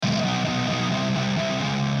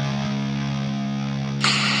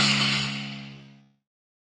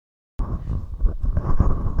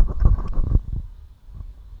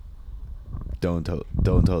Don't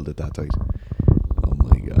hold it that tight. Oh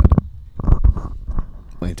my god.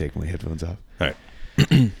 I take my headphones off. Alright.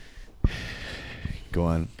 Go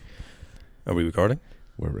on. Are we recording?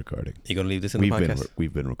 We're recording. You going to leave this in the podcast?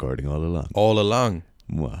 We've been recording all along. All along.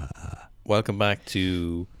 Mwah. Welcome back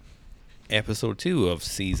to episode 2 of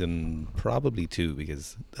season probably 2,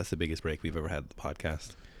 because that's the biggest break we've ever had at the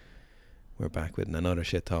podcast. We're back with another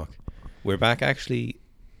shit talk. We're back actually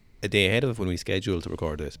a day ahead of when we scheduled to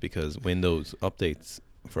record this, because Windows updates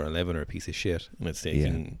for 11 are a piece of shit, and it's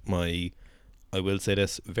taking my, I will say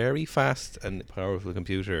this, very fast and powerful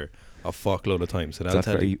computer a fuckload of time. So that'll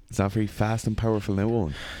tell you. It's not very fast and powerful now,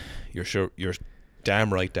 Owen. You're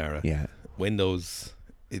damn right, Dara. Yeah. Windows,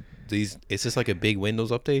 it's just like a big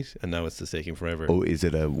Windows update, and now it's just taking forever. Oh, is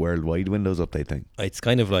it a worldwide Windows update thing? It's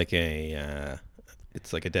kind of like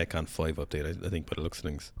it's like a DEFCON 5 update, I think, by the looks of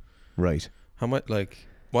things. Right. How much, like,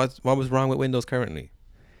 what was wrong with Windows currently?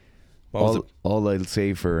 All I'll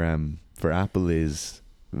say for Apple is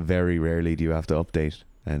very rarely do you have to update,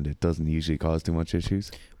 and it doesn't usually cause too much issues.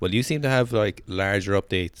 Well, you seem to have like larger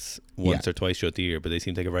updates once or twice throughout the year, but they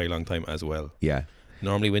seem to take a very long time as well. Yeah.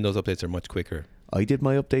 Normally Windows updates are much quicker. I did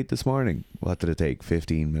my update this morning. What did it take?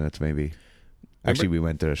 15 minutes maybe. Actually, we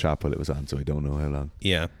went to the shop while it was on, so I don't know how long.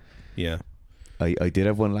 Yeah. I did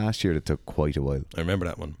have one last year that took quite a while. I remember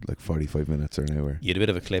that one. Like 45 minutes or an hour. You had a bit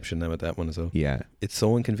of a collection now with that one as well. Yeah. It's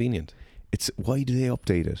so inconvenient. Why do they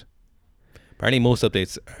update it? Apparently most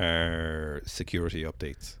updates are security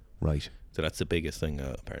updates. Right. So that's the biggest thing,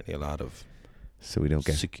 apparently a lot of... So we don't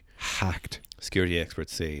get hacked. Security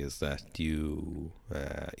experts say is that you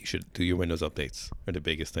should do your Windows updates are the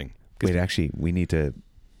biggest thing. Wait, actually, we need to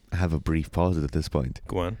have a brief pause at this point.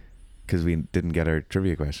 Go on. Because we didn't get our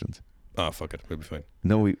trivia questions. Oh, fuck it. We'll be fine.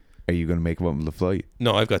 No, are you going to make one on the fly?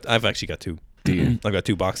 No, I've actually got 2. Do you? I've got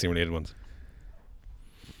 2 boxing related ones.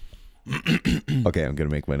 Okay, I'm going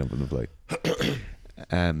to make mine up on the fly.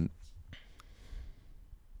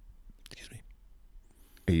 Excuse me.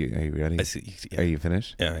 Are you ready? I see, yeah. Are you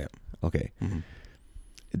finished? Yeah. Okay. Mm-hmm.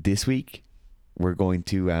 This week, we're going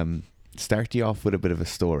to start you off with a bit of a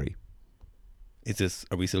story.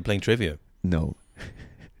 Are we still playing trivia? No.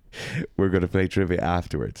 We're going to play trivia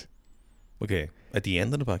afterwards. Okay. At the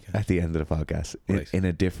end of the podcast? At the end of the podcast. Right.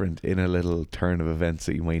 In a little turn of events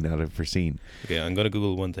that you might not have foreseen. Okay, I'm going to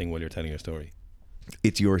Google one thing while you're telling your story.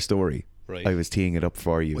 It's your story. Right. I was teeing it up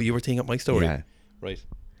for you. Oh, you were teeing up my story? Yeah. Right.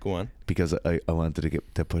 Go on. Because I wanted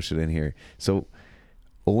to push it in here. So,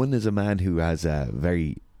 Owen is a man who has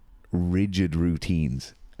very rigid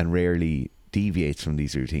routines and rarely deviates from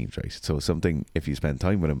these routines, right? So something, if you spend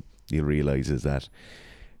time with him, you'll realise is that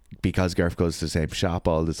because Garth goes to the same shop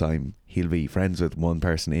all the time, he'll be friends with one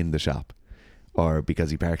person in the shop. Or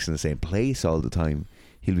because he parks in the same place all the time,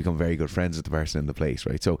 he'll become very good friends with the person in the place,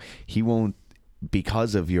 right? So he won't,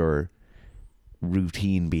 because of your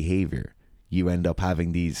routine behaviour, you end up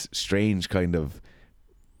having these strange kind of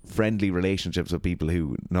friendly relationships with people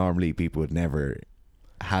who normally people would never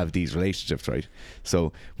have these relationships, right?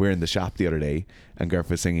 So we're in the shop the other day and Garth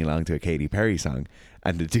was singing along to a Katy Perry song,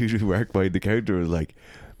 and the dude who worked behind the counter was like,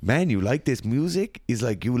 "Man, you like this music?" He's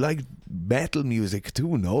like, "You like metal music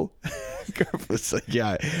too, no?" Garth was like,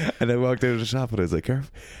 "Yeah." And I walked out of the shop and I was like,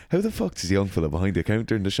 "Garth, how the fuck does the young fella behind the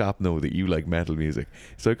counter in the shop know that you like metal music?"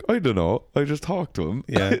 He's like, "I don't know, I just talked to him."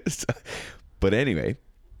 Yeah. But anyway,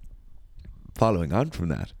 following on from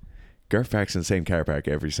that, Garth parks in the same car park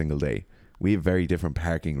every single day. We have very different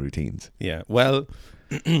parking routines. Yeah. Well,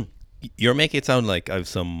 you're making it sound like I've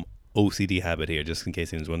some OCD habit here, just in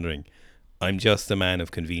case anyone's wondering. I'm just a man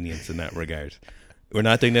of convenience in that regard. We're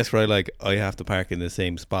not doing this where I have to park in the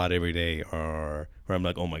same spot every day, or where I'm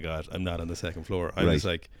like, oh my God, I'm not on the second floor. I'm just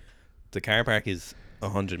like, the car park is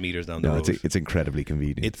 100 meters down the road. It's incredibly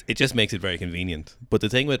convenient. It just makes it very convenient. But the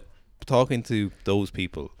thing with talking to those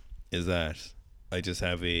people is that I just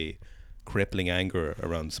have a crippling anger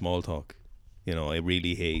around small talk. You know, I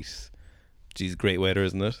really hate, geez, great weather,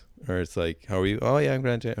 isn't it? Or it's like, how are you? Oh yeah, I'm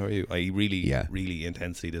grand. How are you? I really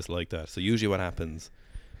intensely dislike that. So usually what happens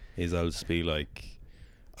is I'll just be like,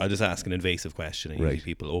 I'll just ask an invasive question, and usually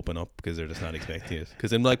people open up because they're just not expecting it.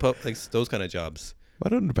 Because in like those kind of jobs,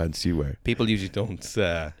 what underpants do you wear? People usually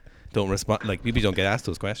don't respond. Like, people don't get asked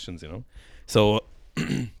those questions, you know. So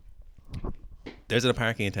there's a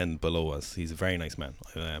parking attendant below us. He's a very nice man.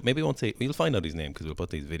 Maybe I won't say. You'll find out his name because we'll put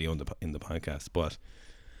this video in the podcast. But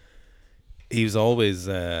he was always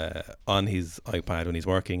on his iPad when he's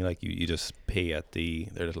working. Like, you just pay at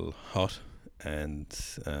their little hut. And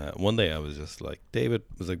one day I was just like, David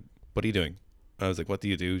was like, "What are you doing?" I was like, "What do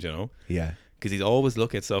you do?" You know? Yeah. because he's always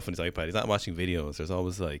looking at stuff on his iPad. He's not watching videos. There's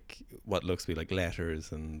always like what looks to be like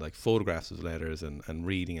letters and like photographs of letters and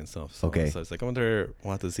reading and stuff. So, Okay. so it's like, I wonder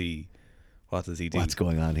what does he do? What's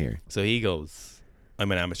going on here? So he goes,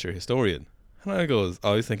 I'm an amateur historian. And I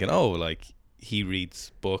was thinking, oh, like he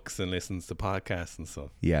reads books and listens to podcasts and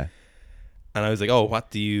stuff. Yeah. And I was like, oh,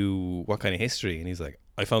 what kind of history? And he's like,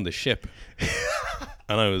 I found a ship.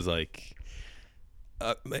 And I was like,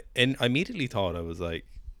 and I immediately thought, I was like,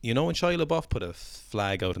 you know, when Shia LaBeouf put a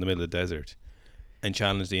flag out in the middle of the desert and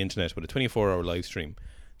challenged the internet with a 24-hour live stream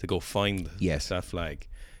to go find that flag,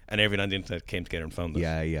 and everyone on the internet came together and found it.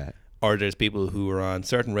 Yeah, yeah. Or there's people who are on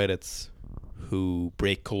certain Reddits who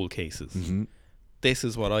break cold cases. Mm-hmm. This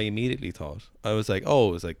is what I immediately thought. I was like, oh,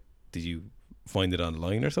 it was like, did you find it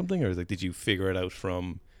online or something? Or was like, did you figure it out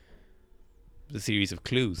from the series of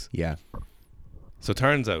clues? Yeah. So it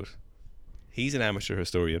turns out he's an amateur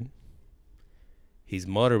historian. His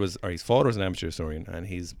father was an amateur historian, and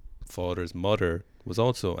his father's mother was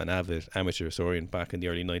also an avid amateur historian back in the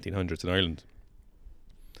early 1900s in Ireland.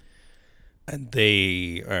 And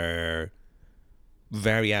they are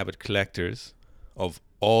very avid collectors of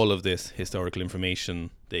all of this historical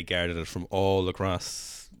information. They gathered it from all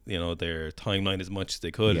across, their timeline as much as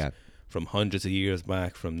they could, from hundreds of years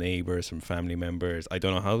back, from neighbours, from family members. I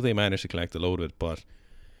don't know how they managed to collect a load of it, but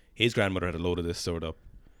his grandmother had a load of this stored up.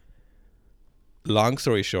 Long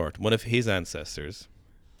story short, one of his ancestors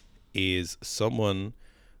is someone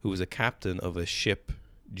who was a captain of a ship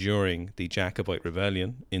during the Jacobite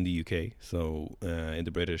Rebellion in the UK. So in the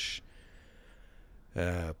British,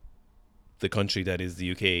 the country that is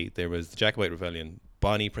the UK, there was the Jacobite Rebellion.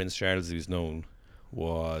 Bonnie Prince Charles, who's known,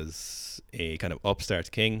 was a kind of upstart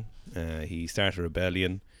king. He started a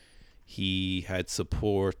rebellion. He had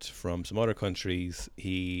support from some other countries.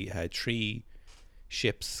 He had 3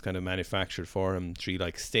 ships kind of manufactured for him, 3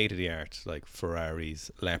 like state-of-the-art, like Ferraris,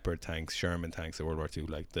 Leopard tanks, Sherman tanks of World War II,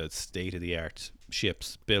 like the state-of-the-art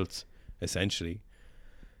ships built, essentially.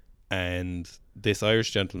 And this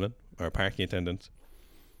Irish gentleman, or parking attendant,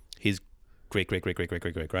 his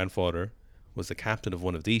great-great-great-great-great-great-great-grandfather was the captain of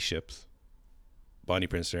one of these ships. Bonnie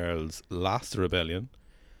Prince Charles lost the rebellion.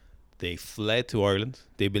 They fled to Ireland.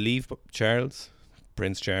 They believe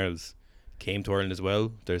Prince Charles, came to Ireland as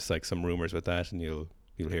well. There's like some rumours with that, and you'll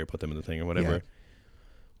hear about them in the thing or whatever. Yeah.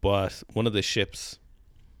 But one of the ships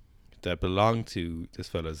that belonged to this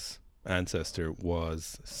fella's ancestor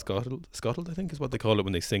was scuttled, I think is what they call it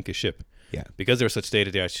when they sink a ship. Yeah. Because they were such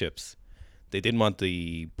state-of-the-art ships, they didn't want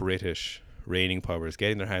the British reigning powers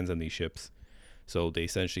getting their hands on these ships, so they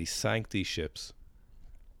essentially sank these ships.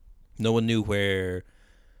 No one knew where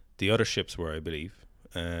the other ships were, I believe,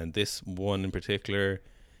 and this one in particular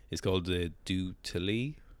is called the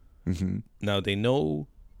Dutali. Mm-hmm. Now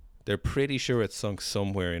they're pretty sure it sunk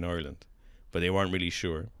somewhere in Ireland, but they weren't really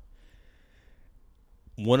sure.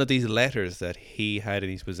 One of these letters that he had in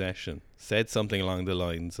his possession said something along the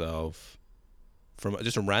lines of, from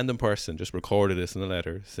just a random person, just recorded this in a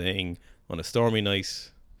letter, saying on a stormy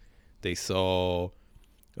night they saw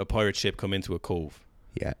a pirate ship come into a cove.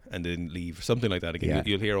 Yeah. And then leave, something like that. Again, Yeah.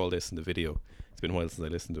 you'll hear all this in the video. It's been a while since I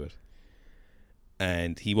listened to it.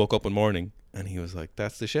 And he woke up one morning and he was like,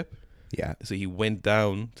 that's the ship. Yeah. So he went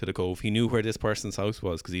down to the cove. He knew where this person's house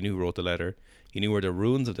was because he knew who wrote the letter. He knew where the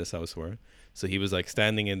ruins of this house were. So he was like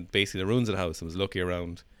standing in basically the ruins of the house and was looking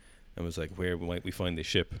around and was like, where might we find this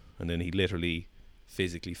ship? And then he literally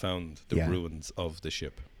physically found the ruins of the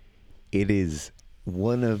ship. It is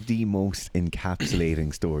one of the most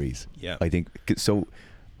encapsulating stories. Yeah. I think so.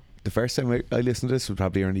 The first time I listened to this was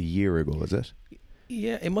probably around a year ago, was it?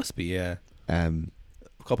 Yeah, it must be, yeah. A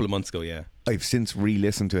couple of months ago, yeah. I've since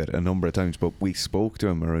re-listened to it a number of times, but we spoke to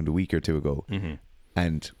him around a week or 2 ago. Mm-hmm.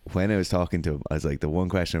 And when I was talking to him, I was like, the one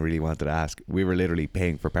question I really wanted to ask, we were literally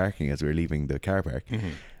paying for parking as we were leaving the car park. Mm-hmm.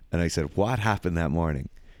 And I said, what happened that morning?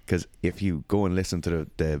 Because if you go and listen to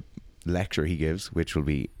the lecture he gives, which will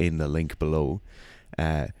be in the link below,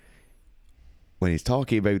 when he's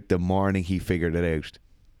talking about the morning he figured it out,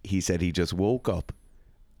 he said he just woke up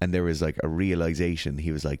and there was like a realization.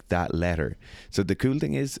 He was like, that letter. So the cool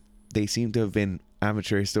thing is they seem to have been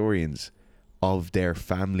amateur historians of their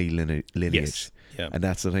family lineage. Yes. Yeah. And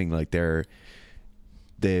that's the thing, like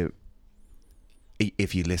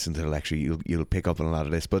if you listen to the lecture, you'll pick up on a lot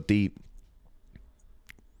of this, but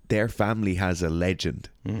their family has a legend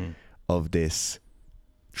of this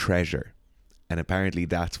treasure, and apparently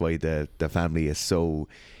that's why the family is so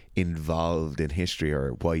involved in history,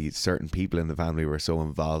 or why certain people in the family were so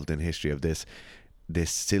involved in history of this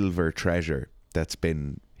silver treasure that's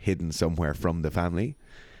been hidden somewhere from the family.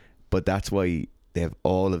 But that's why they have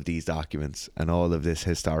all of these documents and all of this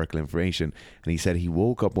historical information. And he said he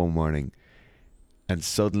woke up one morning and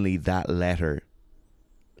suddenly that letter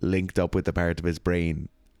linked up with the part of his brain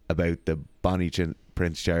about the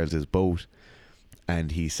Prince Charles's boat,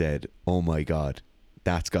 and he said, oh my God,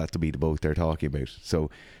 that's got to be the boat they're talking about. So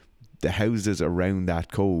the houses around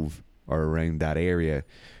that cove or around that area,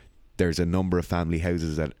 there's a number of family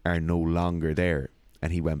houses that are no longer there.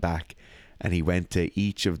 And he went back and he went to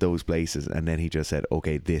each of those places, and then he just said,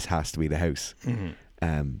 okay, this has to be the house.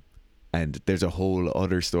 And there's a whole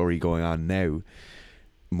other story going on now,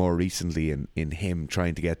 more recently, in him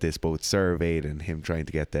trying to get this boat surveyed and him trying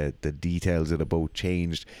to get the details of the boat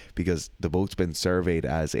changed, because the boat's been surveyed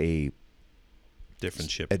as a different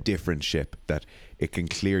ship that it can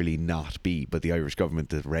clearly not be, but the Irish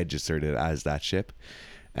government has registered it as that ship.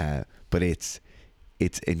 But it's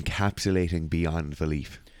encapsulating beyond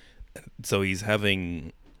belief. So he's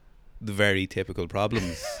having the very typical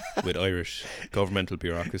problems with Irish governmental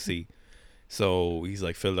bureaucracy. So he's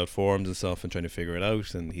like filled out forms and stuff and trying to figure it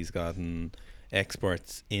out, and he's gotten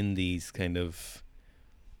experts in these kind of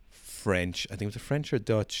French, I think it was a French or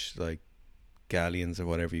Dutch, like galleons or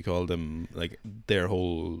whatever you call them, like their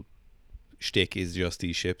whole shtick is just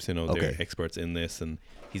these ships, you know. They're experts in this, and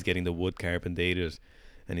he's getting the wood carbon dated,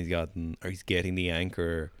 and he's getting the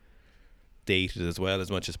anchor dated as well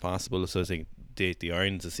as much as possible, so they date the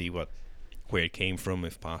iron to see where it came from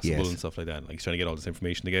if possible, and stuff like that. Like he's trying to get all this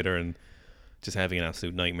information together, and just having an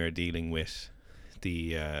absolute nightmare dealing with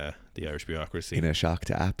the Irish bureaucracy. In a shock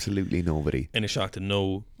to absolutely nobody. In a shock to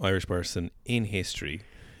no Irish person in history.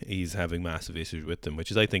 He's having massive issues with them,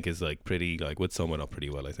 which is, I think, is like pretty, like, would sum it up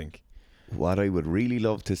pretty well, I think. What I would really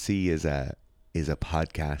love to see is a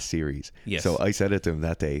podcast series. Yes. So I said it to him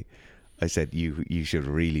that day. I said, you should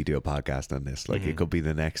really do a podcast on this. Like, it could be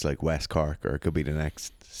the next, like, West Cork, or it could be the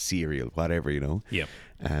next Serial, whatever, you know. Yeah.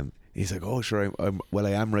 He's like, oh, sure, I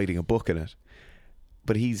am writing a book in it.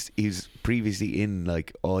 But he's previously in,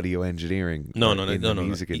 like, audio engineering. No.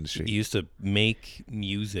 Music industry. He used to make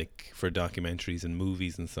music for documentaries and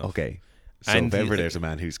movies and stuff. Okay. So if ever there's a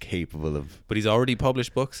man who's capable of... But he's already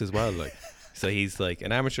published books as well, like. So he's like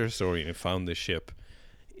an amateur historian who found this ship.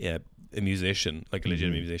 Yeah, a musician, like a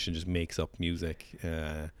legitimate musician, just makes up music.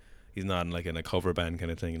 He's not in a cover band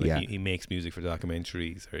kind of thing. Like he makes music for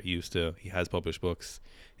documentaries, or he has published books.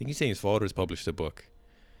 I think he's saying his father has published a book.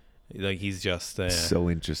 Like, he's just so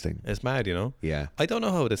interesting. It's mad, you know. Yeah. I don't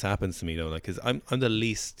know how this happens to me though, like, because I'm the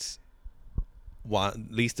least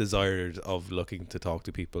desired of looking to talk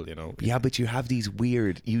to people, you know. Yeah, but you have these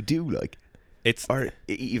weird. You do, like. It's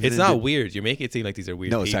not weird. You're making it seem like these are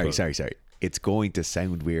weird. No, people. sorry. It's going to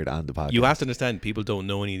sound weird on the podcast. You have to understand, people don't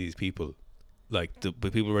know any of these people, like the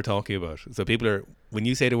people we're talking about. So people are, when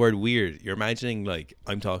you say the word weird, you're imagining like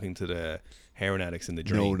I'm talking to the heroin addicts in the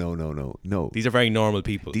drain. No. These are very normal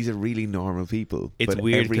people. These are really normal people. It's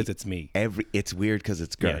weird because it's me. It's weird because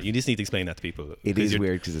it's Garth. Yeah, you just need to explain that to people. It is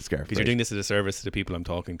weird because it's Garth. Because you're doing this as a service to the people I'm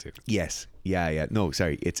talking to. Yes. Yeah. No,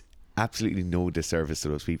 sorry. It's absolutely no disservice to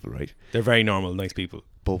those people, right? They're very normal, nice people.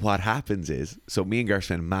 But what happens is, so me and Garth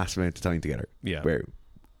spend a massive amount of time together. Yeah. Where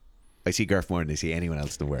I see Garth more than I see anyone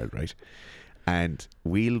else in the world, right? And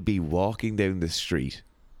we'll be walking down the street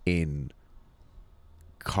in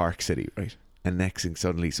Cork City, right? And next thing,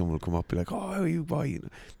 suddenly someone will come up and be like, oh, how are you, boy?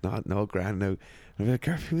 No, grand, no. And I'll be like,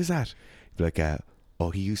 Garth, who is that? Be like,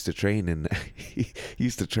 he used to train in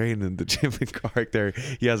the gym in Cork there.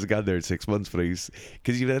 He hasn't gone there in 6 months, but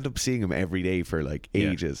because you'd end up seeing him every day for like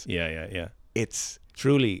ages. Yeah. It's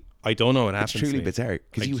truly, I don't know what happens. It's truly bizarre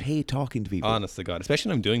because you hate talking to people. Honest to God, especially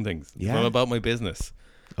when I'm doing things. Yeah. I'm about my business.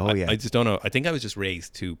 I just don't know. I think I was just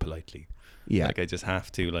raised too politely. Yeah. Like I just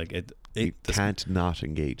have to, like you can't not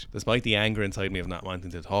engage. Despite the anger inside me of not wanting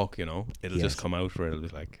to talk, you know, it'll just come out where it'll be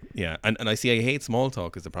like, yeah. And I see I hate small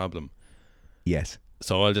talk is the problem. Yes.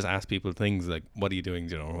 So I'll just ask people things like, what are you doing,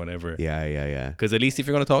 you know, or whatever. Yeah. Because at least if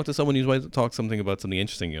you're going to talk to someone, you might talk something about something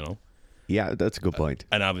interesting, you know. Yeah, that's a good point.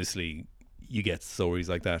 And obviously you get stories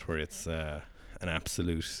like that where it's an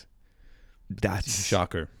absolute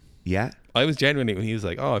shocker. Yeah. I was genuinely, when he was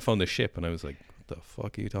like, oh, I found this ship, and I was like, what the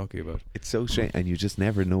fuck are you talking about? It's so strange, and you just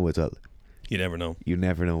never know as well. You never know. You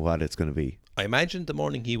never know what it's going to be. I imagine the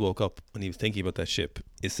morning he woke up when he was thinking about that ship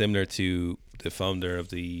is similar to the founder of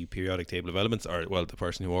the periodic table of elements, or the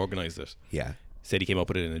person who organised it. Yeah. Said he came up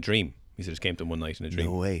with it in a dream. He said it just came to him one night in a dream.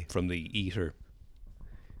 No way. From the Eater.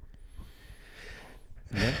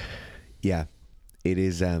 Yeah. Yeah. It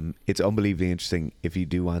is it's unbelievably interesting. If you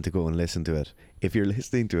do want to go and listen to it, if you're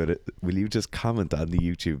listening to it, will you just comment on the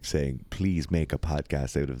YouTube saying, please make a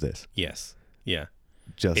podcast out of this? Yes. Yeah.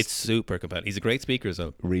 just It's super compelling. He's a great speaker as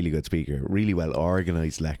well. really good speaker, really well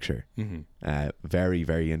organized lecture. Mm-hmm. Very,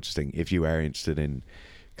 very interesting. If you are interested in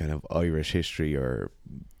kind of Irish history or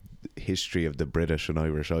history of the British and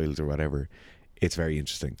Irish Isles or whatever, it's very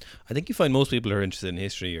interesting. I think you find most people who are interested in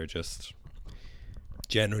history are just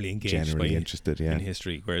generally engaged Generally interested, yeah. in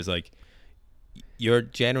history, whereas like you're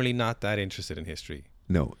generally not that interested in history.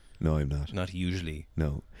 No, I'm not. Not usually.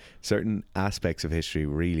 No. Certain aspects of history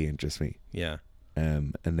really interest me. Yeah.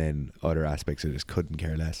 And then other aspects I just couldn't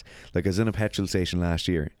care less. Like I was in a petrol station last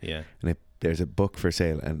year, Yeah. and there's a book for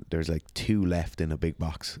sale, and there's like 2 left in a big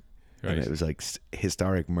box. Right. And it was like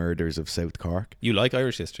historic murders of South Cork. You like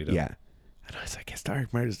Irish history, though? Yeah. And I was like,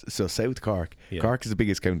 historic murders. So South Cork. Yeah. Cork is the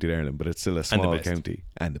biggest county in Ireland, but it's still a small best. county.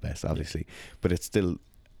 And the best, obviously. But it's still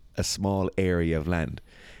a small area of land.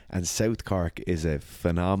 And South Cork is a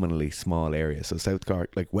phenomenally small area. So South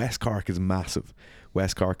Cork, like West Cork is massive.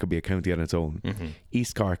 West Cork could be a county on its own. Mm-hmm.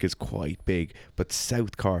 East Cork is quite big. But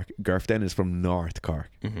South Cork, Garfden is from North Cork.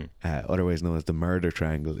 Mm-hmm. Otherwise known as the Murder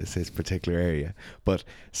Triangle is his particular area. But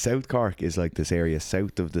South Cork is like this area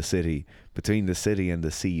south of the city, between the city and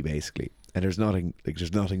the sea, basically. And there's nothing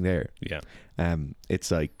there. Yeah.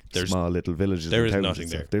 It's like There's- small little villages. there and is towns nothing and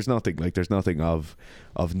stuff. there. There's nothing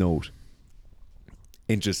of note.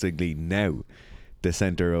 Interestingly, now the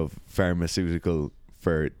center of pharmaceutical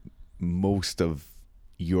for most of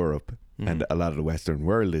Europe and a lot of the Western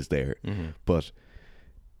world is there, but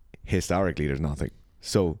historically there's nothing.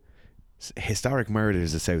 So historic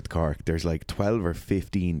murders of South Cork, there's like 12 or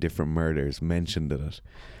 15 different murders mentioned in it.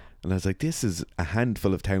 And I was like, this is a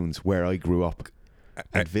handful of towns where I grew up.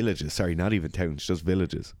 And villages, sorry, not even towns, just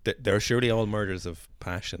villages. They're surely all murders of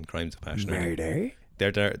passion, crimes of passion. Murder?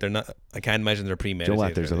 They're not. I can't imagine they're Do you premeditated. know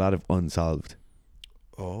what? There's a lot of unsolved.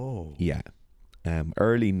 Oh. Yeah.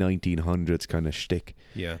 Early 1900s kind of shtick.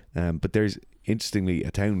 Yeah. But there's, interestingly,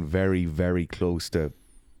 a town very, very close to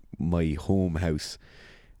my home house,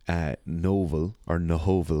 Novel, or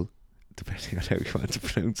Nohovel, depending on how you want to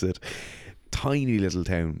pronounce it. Tiny little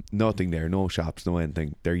town, nothing there, no shops, no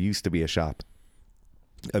anything. There used to be a shop.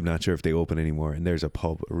 I'm not sure if they open anymore. And there's a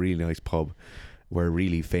pub, a really nice pub, where a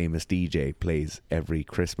really famous DJ plays every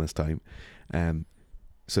Christmas time.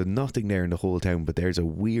 So nothing there in the whole town, but there's a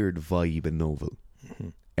weird vibe in Novel.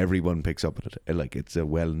 Everyone picks up on it. Like, it's a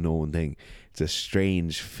well-known thing. It's a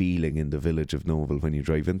strange feeling in the village of Novel when you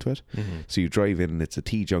drive into it. So you drive in and it's a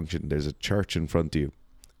T-junction. There's a church in front of you,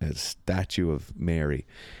 a statue of Mary,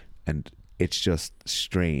 and it's just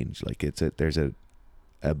strange. Like, there's a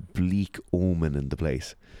bleak omen in the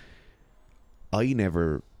place. I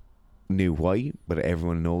never knew why, but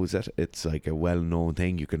everyone knows it. It's like a well-known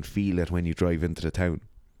thing. You can feel it when you drive into the town.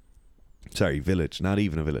 Sorry, village, not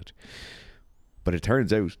even a village. But it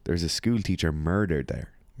turns out there's a school teacher murdered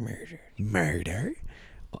there. Murder?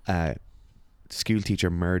 School teacher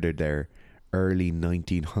murdered there early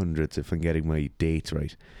 1900s, if I'm getting my dates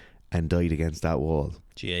right, and died against that wall.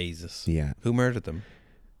 Jesus. Yeah. Who murdered them?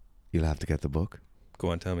 You'll have to get the book. Go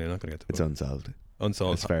on, tell me. I'm not going to get the It's book. unsolved.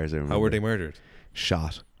 Unsolved. As far as I remember. How were they murdered?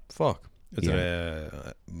 Shot. Fuck. Is Yeah.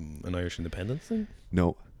 it an Irish independence thing?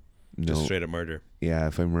 No. Just straight up murder. Yeah,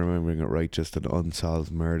 if I'm remembering it right, just an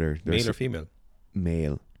unsolved murder. Male or female?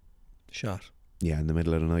 Male. Shot. Yeah, in the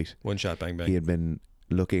middle of the night. One shot, bang, bang. He had been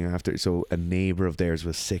looking after, so a neighbour of theirs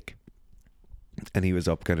was sick, and he was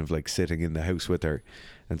up kind of like sitting in the house with her,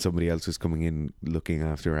 and somebody else was coming in looking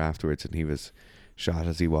after her afterwards, and he was shot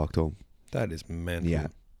as he walked home. That is mental. Yeah.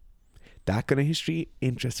 That kind of history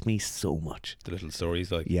interests me so much. The little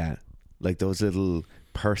stories, like. Yeah. Like those little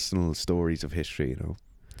personal stories of history, you know.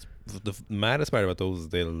 The maddest part about those is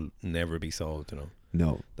they'll never be solved, you know.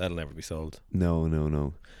 No. That'll never be solved.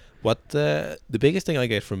 No. What the biggest thing I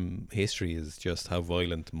get from history is just how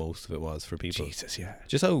violent most of it was for people. Jesus, yeah.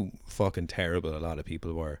 Just how fucking terrible a lot of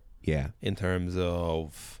people were. Yeah. In terms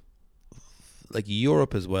of, like,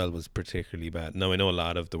 Europe as well was particularly bad. Now I know a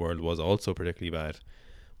lot of the world was also particularly bad,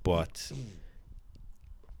 but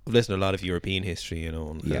I've listened to a lot of European history, you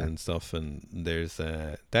know, and stuff. And there's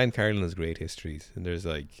Dan Carlin has great histories, and there's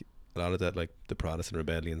like a lot of that, like the Protestant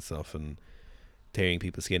rebellion stuff and tearing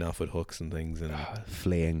people's skin off with hooks and things and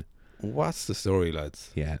fleeing. What's the story, lads?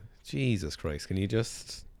 Yeah. Jesus Christ, can you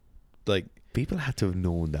just, like, people had to have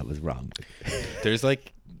known that was wrong.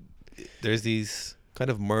 there's these kind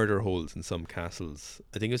of murder holes in some castles.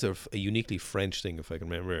 I think it was a uniquely French thing, if I can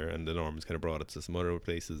remember, and the Normans kind of brought it to some other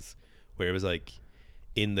places where it was like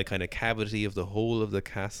in the kind of cavity of the whole of the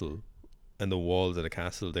castle and the walls of the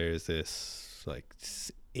castle, there's this like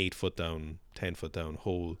 8 foot down, 10 foot down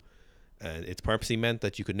hole, and it's purposely meant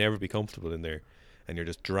that you could never be comfortable in there, and you're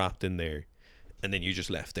just dropped in there, and then you're just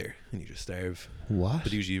left there and you just starve. What?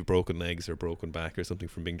 But usually you've broken legs or broken back or something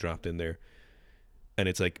from being dropped in there, and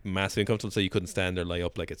it's like massively uncomfortable. So you couldn't stand or lie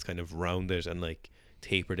up. Like it's kind of rounded and like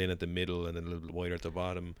tapered in at the middle and then a little bit wider at the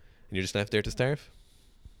bottom, and you're just left there to starve.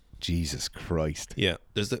 Jesus Christ. Yeah,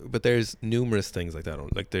 but there's numerous things like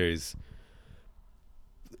that. Like there's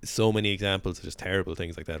so many examples of just terrible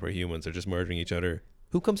things like that where humans are just murdering each other.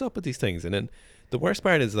 Who comes up with these things? And then the worst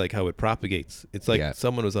part is like how it propagates. It's like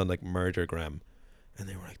someone was on like Murdergram and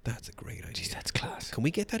they were like, that's a great idea. Jeez, that's class. Can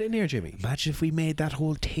we get that in here, Jimmy? Imagine if we made that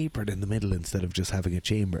whole tapered in the middle instead of just having a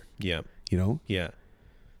chamber. Yeah. You know? Yeah.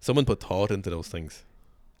 Someone put thought into those things.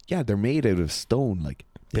 Yeah, they're made out of stone, like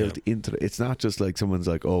built into it's not just like someone's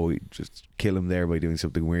like, oh, we just kill him there by doing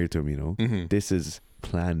something weird to him, you know? Mm-hmm. This is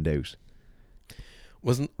planned out.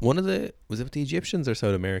 Was it the Egyptians or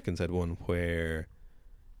South Americans had one where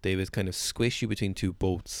they would kind of squish you between two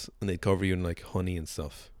boats and they'd cover you in like honey and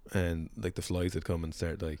stuff, and like the flies would come and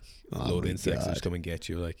start like a load of insects and just come and get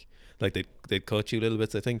you, like they'd cut you a little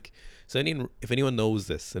bit, I think. So if anyone knows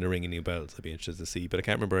this and are ringing new bells, I'd be interested to see. But I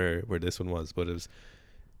can't remember where this one was, but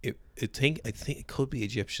I think it could be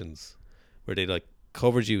Egyptians, where they like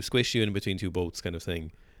covered you, squished you in between two boats kind of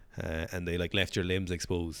thing, and they like left your limbs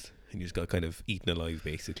exposed and you just got kind of eaten alive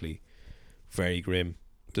basically. Very grim.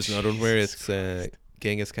 There's another one where it's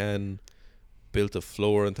Genghis Khan built a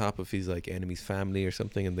floor on top of his like enemy's family or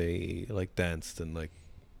something, and they like danced and like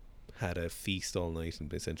had a feast all night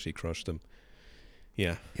and essentially crushed them.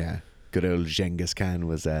 Yeah. Good old Genghis Khan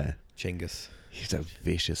was Genghis. He's a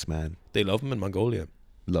vicious man. They love him in Mongolia.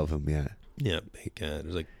 Love him. Yeah, there's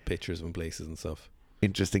like pictures of him places and stuff.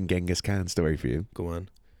 Interesting Genghis Khan story for you. Go on.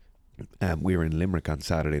 We were in Limerick on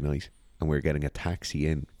Saturday night and we were getting a taxi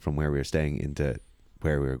in from where we were staying into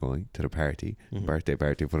where we were going to the party, birthday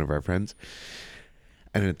party of one of our friends.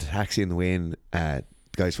 And in the taxi on the way in,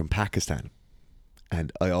 guys from Pakistan.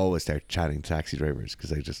 And I always start chatting to taxi drivers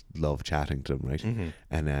because I just love chatting to them, right? Mm-hmm.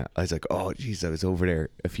 And I was like, oh, geez, I was over there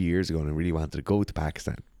a few years ago and I really wanted to go to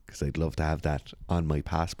Pakistan because I'd love to have that on my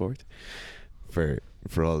passport for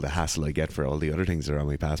all the hassle I get for all the other things that are on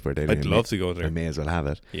my passport. I'd love to go there. I may as well have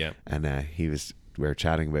it. Yeah. And we were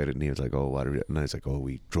chatting about it and he was like, oh, what are we? And I was like, oh,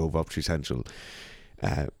 we drove up through Central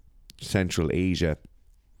Asia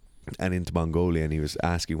and into Mongolia, and he was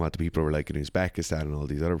asking what the people were like in Uzbekistan and all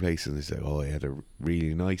these other places, and he said, oh yeah, they're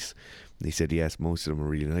really nice. And he said, yes, most of them are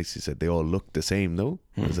really nice. He said they all look the same though.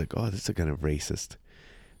 I was like, oh, that's a kind of racist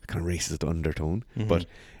undertone. But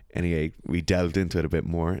anyway, we delved into it a bit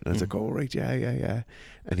more and I was like, oh right, yeah.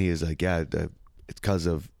 And he was like, yeah, it's because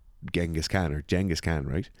of Genghis Khan,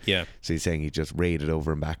 right? Yeah. So he's saying he just raided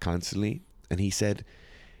over and back constantly, and he said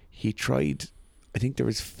he tried, I think there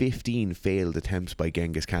was 15 failed attempts by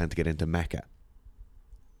Genghis Khan to get into Mecca.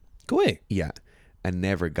 Go away. Yeah. And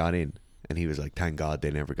never got in. And he was like, thank God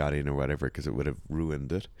they never got in or whatever, because it would have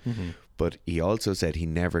ruined it. But he also said he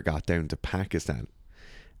never got down to Pakistan.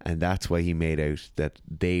 And that's why he made out that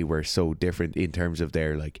they were so different in terms of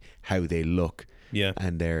their, like, how they look. Yeah.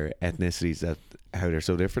 And their ethnicities, that how they're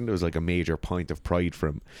so different. It was like a major point of pride for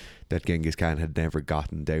him that Genghis Khan had never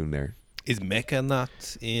gotten down there. Is Mecca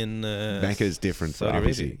not in Mecca is different, Saudi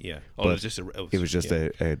obviously. Arabia? Yeah. But It was just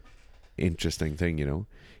a interesting thing, you know.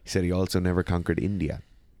 He said he also never conquered India.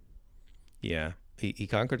 Yeah. He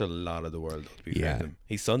conquered a lot of the world, though, to be fair to him.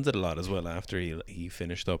 His son did a lot as well after he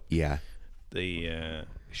finished up. Yeah. The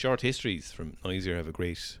short histories from Neisser have a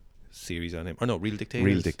great series on him. Or no, Real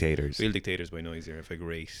Dictators. Real Dictators by Neisser have a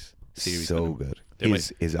great series on him. So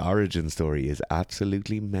good. His origin story is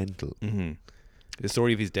absolutely mental. Mm-hmm. The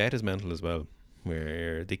story of his death is mental as well,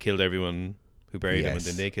 where they killed everyone who buried him, and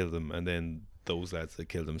then they killed him, and then those lads that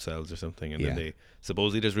killed themselves or something, and then they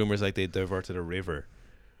supposedly, there's rumors like they diverted a river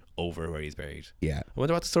over where he's buried. Yeah, I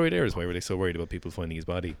wonder what the story there is. Why were they so worried about people finding his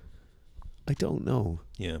body? I don't know.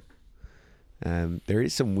 Yeah. There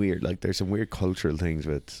is some weird, like, there's some weird cultural things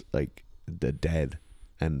with, like, the dead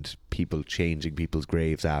and people changing people's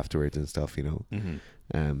graves afterwards and stuff, you know.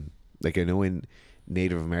 Like, I know in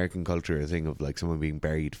Native American culture, a thing of like someone being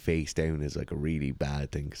buried face down is like a really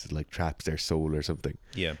bad thing because it like traps their soul or something.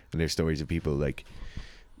 Yeah. And there's stories of people like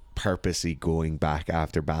purposely going back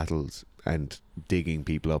after battles and digging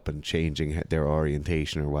people up and changing their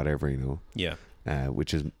orientation or whatever, you know. Yeah.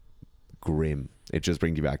 Which is grim. It just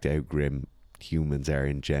brings you back to how grim humans are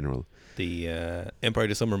in general. The Empire of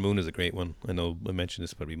the Summer Moon is a great one. I know I mentioned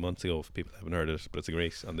this probably months ago if people haven't heard it, but it's a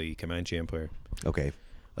great on the Comanche Empire. Okay.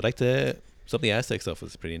 I'd like to... Some of the Aztec stuff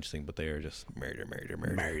was pretty interesting, but they are just murder.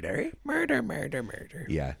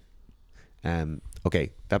 Yeah.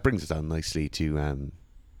 Okay, that brings us on nicely to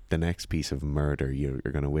the next piece of murder you're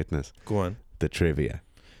going to witness. Go on. The trivia.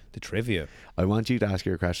 The trivia. I want you to ask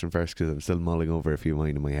your question first because I'm still mulling over a few of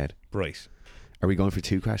mine in my head. Right. Are we going for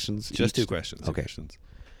 2 questions? Just each? 2 questions. Okay. 2 questions.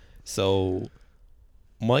 So,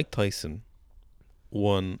 Mike Tyson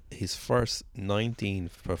won his first 19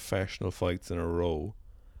 professional fights in a row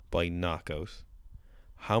by knockout.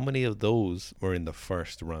 How many of those were in the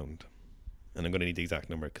first round? And I'm going to need the exact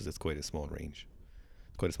number because it's quite a small range.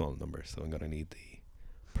 Quite a small number, so I'm going to need the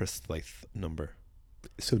precise number.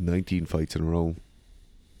 So 19 fights in a row.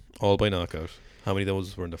 All by knockout. How many of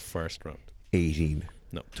those were in the first round? 18.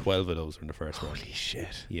 No, 12 of those were in the first round. Holy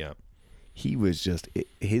shit. Yeah. He was just...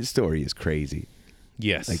 His story is crazy.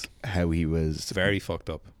 Yes. Like how he was... Very fucked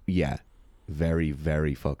up. Yeah. Very,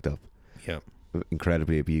 very fucked up. Yeah.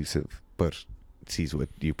 Incredibly abusive. But sees what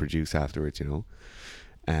you produce afterwards, you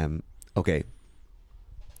know. Okay.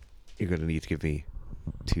 You're going to need to give me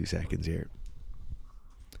 2 seconds here.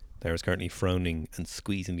 Dara's currently frowning and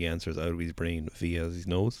squeezing the answers out of his brain via his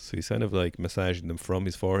nose. So he's kind of like massaging them from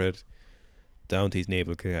his forehead down to his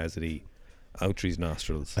navel cavity, out through his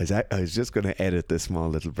nostrils. I was just going to edit this small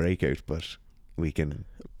little breakout, but we can...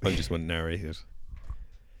 I just want to narrate it.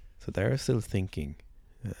 So Dara's still thinking.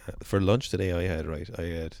 For lunch today I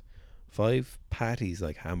had 5 patties,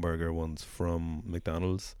 like hamburger ones from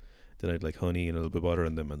McDonald's. Then I had like honey and a little bit of butter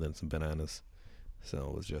on them and then some bananas. So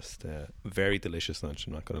it was just very delicious lunch,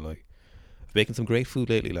 I'm not going to lie. I've making some great food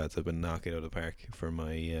lately, lads. I've been knocking it out of the park for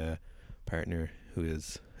my partner who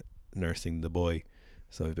is nursing the boy.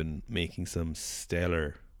 So I've been making some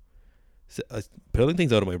stellar... pulling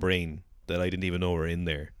things out of my brain that I didn't even know were in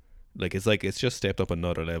there. It's just stepped up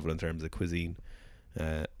another level in terms of cuisine.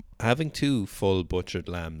 Having 2 full butchered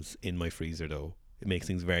lambs in my freezer, though, it makes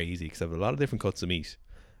things very easy because I have a lot of different cuts of meat.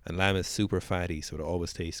 And lamb is super fatty, so it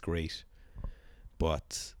always tastes great.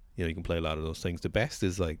 But, you know, you can play a lot of those things. The best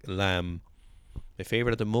is like lamb. My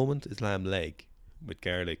favourite at the moment is lamb leg with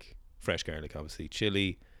garlic, fresh garlic obviously,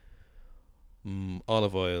 chili,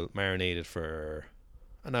 olive oil, marinated for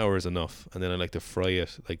an hour is enough. And then I like to fry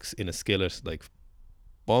it like in a skillet, like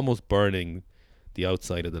almost burning the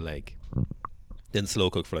outside of the leg. Then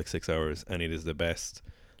slow cook for like 6 hours, and it is the best.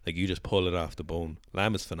 Like you just pull it off the bone.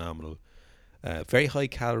 Lamb is phenomenal. Very high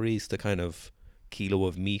calories to kind of kilo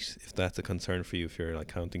of meat, if that's a concern for you, if you're like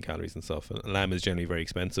counting calories and stuff. And lamb is generally very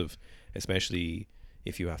expensive, especially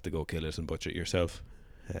if you have to go kill it and butcher it yourself.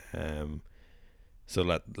 So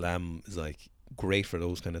that lamb is like great for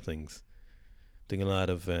those kind of things. Doing a lot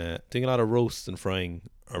of roast and frying,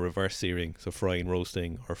 or reverse searing, so frying,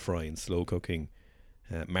 roasting, or frying, slow cooking,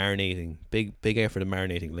 marinating. Big effort in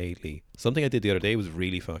marinating lately. Something I did the other day was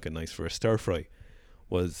really fucking nice for a stir fry.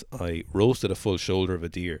 Was I roasted a full shoulder of a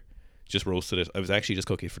deer. Just roasted it. I was actually just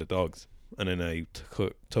cooking it for the dogs, and then I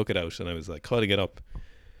took it out and I was like cutting it up,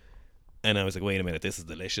 and I was like, wait a minute, this is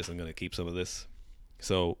delicious. I'm gonna keep some of this.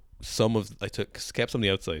 So kept some of the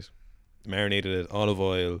outside, marinated it, olive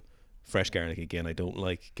oil, fresh garlic. Again, I don't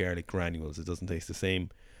like garlic granules. It doesn't taste the same.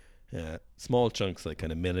 Small chunks, like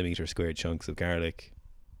kind of millimeter square chunks of garlic,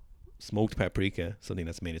 smoked paprika, something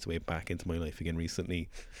that's made its way back into my life again recently,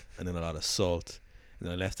 and then a lot of salt. And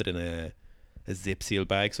then I left it in a zip seal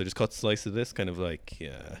bag, so I just cut slices of this, kind of like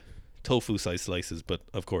tofu size slices, but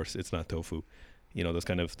of course it's not tofu. You know,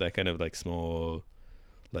 that kind of like small,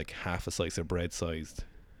 like half a slice of bread sized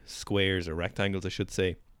squares or rectangles, I should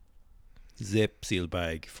say. Zip seal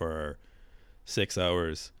bag for 6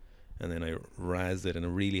 hours, and then I razzed it in a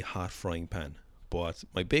really hot frying pan. But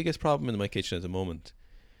my biggest problem in my kitchen at the moment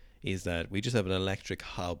is that we just have an electric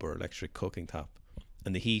hob or electric cooking top,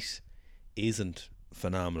 and the heat isn't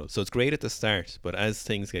phenomenal. So it's great at the start, but as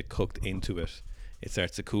things get cooked into it, it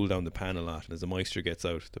starts to cool down the pan a lot, and as the moisture gets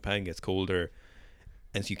out, the pan gets colder,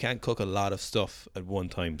 and so you can't cook a lot of stuff at one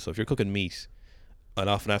time. So if you're cooking meat, I'll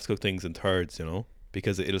often have to cook things in thirds, you know,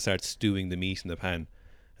 because it'll start stewing the meat in the pan,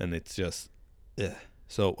 and it's just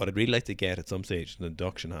So what I'd really like to get at some stage is an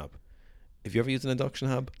induction hob. Have you ever used an induction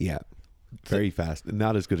hob? Yeah. Very fast.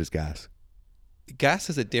 Not as good as gas. Gas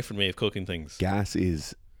has a different way of cooking things. Gas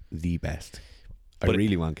is the best. I But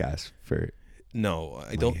really want gas for No, I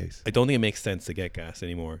my don't. house. I don't think it makes sense to get gas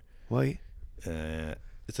anymore. Why?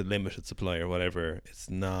 It's a limited supply or whatever. It's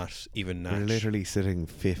not even We're natural. literally sitting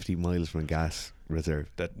 50 miles from a gas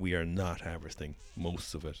reserve. That we are not harvesting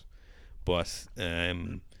most of it. But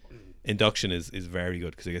induction is very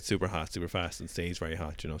good because it gets super hot super fast and stays very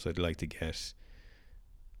hot, you know. So I'd like to get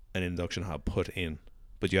an induction hob put in,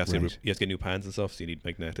 but you have to Right. get new pans and stuff, so you need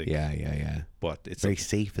magnetic. Yeah. But it's Very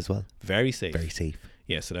safe as well. very safe. Very safe.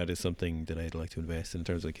 Yeah, so that is something that I'd like to invest in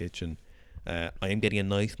terms of the kitchen. I am getting a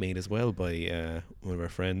knife made as well by one of our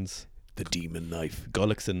friends, The demon knife.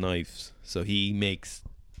 Gullickson Knives. So he makes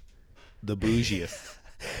the bougiest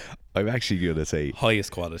I'm actually gonna say,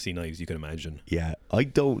 Highest quality knives you can imagine. yeah, I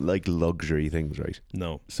don't like luxury things, right?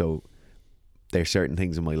 No. So there's certain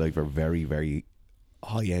things in my life are very, very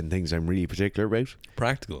high end things I'm really particular about.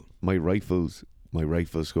 Practical. My rifles, my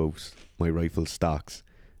rifle scopes, my rifle stocks,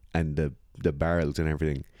 and the barrels and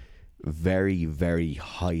everything. Very, very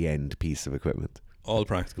high end piece of equipment. All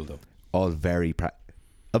practical though. All very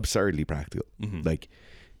absurdly practical. Mm-hmm. Like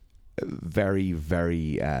very,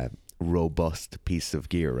 very robust piece of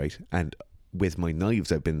gear, right? And with my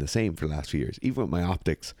knives, I've been the same for the last few years. Even with my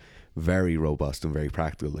optics, very robust and very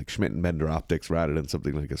practical, like Schmidt and Bender optics rather than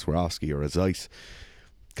something like a Swarovski or a Zeiss,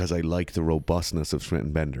 because I like the robustness of Schmidt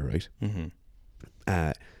and Bender, right?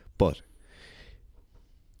 Mm-hmm. But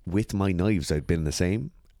with my knives, I'd been the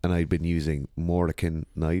same, and I'd been using Mordekin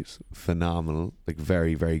knives, phenomenal, like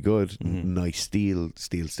very, very good, Mm-hmm. nice steel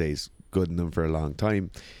stays good in them for a long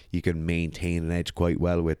time. You can maintain an edge quite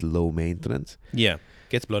well with low maintenance. Yeah.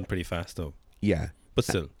 Gets blunt pretty fast though. Yeah, But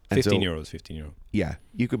still, And 15 so- euros, 15 euro. yeah,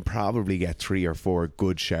 you can probably get 3 or 4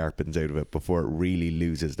 good sharpens out of it before it really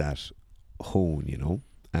loses that hone, you know,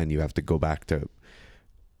 and you have to go back to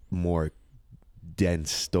more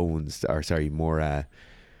dense stones, or sorry, more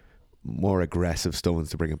aggressive stones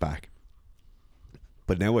to bring it back.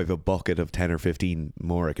 But now I have a bucket of 10 or 15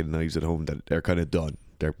 Morrican knives at home that are kind of done.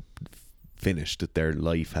 They're finished. Their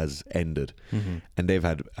life has ended. Mm-hmm. And they've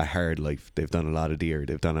had a hard life. They've done a lot of deer.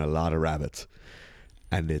 They've done a lot of rabbits.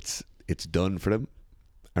 And it's done for them.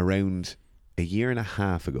 Around a year and a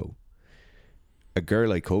half ago, a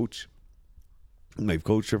girl I coach, and I've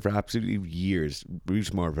coached her for absolutely years.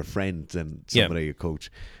 She's more of a friend than somebody I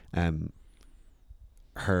coach.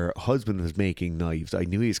 Her husband was making knives. I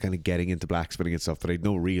knew he was kind of getting into blacksmithing and stuff, but I had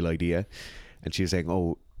no real idea. And she was saying,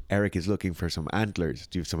 "Oh, Eric is looking for some antlers.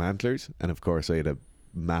 Do you have some antlers?" And of course, I had a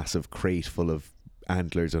massive crate full of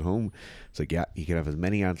antlers at home. It's like, yeah, he can have as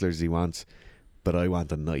many antlers as he wants, but I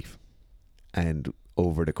want a knife. And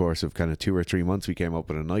over the course of kind of 2 or 3 months, we came up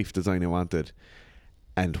with a knife design I wanted.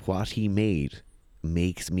 And what he made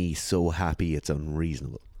makes me so happy it's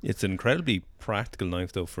unreasonable. It's an incredibly practical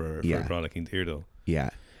knife though for Yeah. frolicking deer though.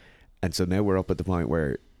 Yeah. And so now we're up at the point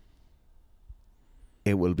where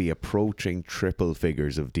it will be approaching triple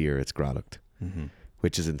figures of deer it's grottoed, Mm-hmm.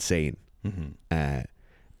 which is insane. Mm-hmm.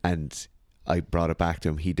 And I brought it back to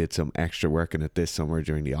him. He did some extra work in it this summer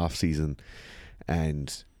during the off season,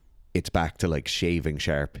 and it's back to like shaving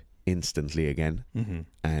sharp instantly again. Mm-hmm.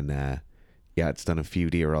 And yeah, it's done a few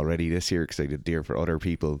deer already this year because I did deer for other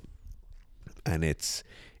people, and it's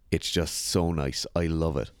just so nice. I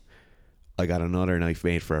love it. I got another knife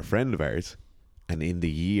made for a friend of ours, and in the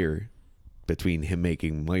year between him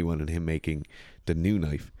making my one and him making the new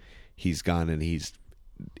knife, he's gone and he's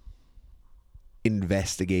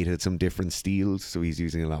investigated some different steels. So he's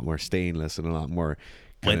using a lot more stainless and a lot more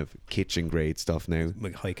kind of kitchen grade stuff now.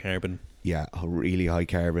 Like high carbon. Yeah, really high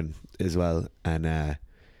carbon as well, and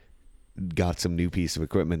got some new piece of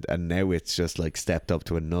equipment, and now it's just like stepped up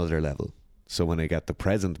to another level. So when I got the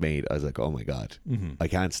present made, I was like, oh my god, Mm-hmm. I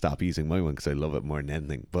can't stop using my one because I love it more than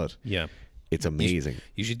anything. But Yeah. it's amazing.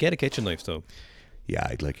 You should get a kitchen knife though. Yeah,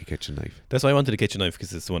 I'd like a kitchen knife. That's why I wanted a kitchen knife,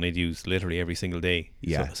 because it's the one I'd use literally every single day.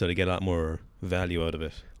 Yeah. So to get a lot more value out of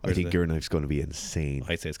it. I think your knife's going to be insane.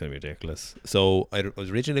 I'd say it's going to be ridiculous. So I was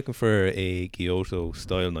originally looking for a Kyoto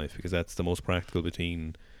style knife because that's the most practical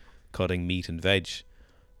between cutting meat and veg.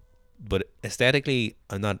 But aesthetically,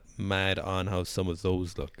 I'm not mad on how some of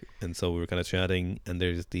those look. And so we were kind of chatting, and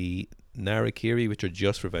there's the Narakiri, which are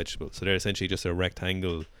just for vegetables. So they're essentially just a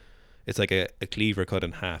rectangle. It's like a cleaver cut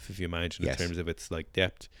in half, if you imagine, Yes. in terms of its like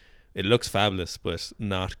depth. It looks fabulous, but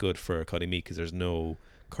not good for cutting meat because there's no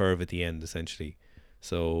curve at the end, essentially.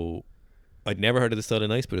 So I'd never heard of this style of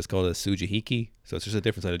knife, but it's called a Sujihiki. So it's just a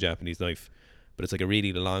different side of Japanese knife. But it's like a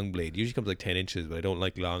really long blade. Usually comes like 10 inches, but I don't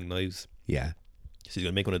like long knives. Yeah. So you're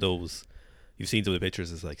going to make one of those. You've seen some of the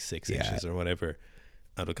pictures, it's like 6 Yeah. inches or whatever.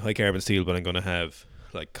 And look, high carbon steel, but I'm going to have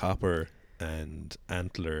like copper and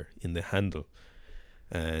antler in the handle.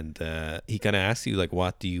 And he kind of asks you, like,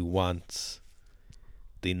 what do you want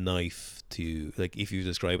the knife to, like, if you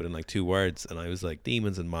describe it in like 2 words. And I was like,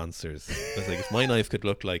 demons and monsters. I was like, if my knife could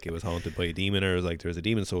look like it was haunted by a demon, or it was like there's a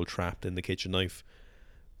demon soul trapped in the kitchen knife,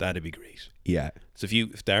 that'd be great. Yeah. So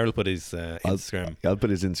if Daryl put his Instagram, I'll put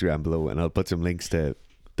his Instagram below, and I'll put some links to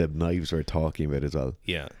the knives we're talking about as well.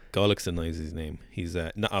 yeah, Gollixon Knives is his name. He's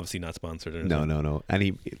not, obviously not sponsored or anything. No.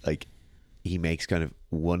 And he makes kind of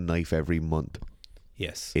one knife every month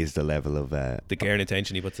Yes. is the level of The care and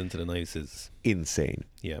attention he puts into the knives is, insane.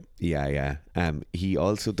 yeah. Yeah. He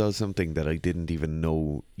also does something that I didn't even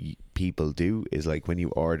know people do, is like when you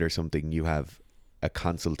order something, you have a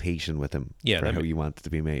consultation with him Yeah, for that how ma- you want it to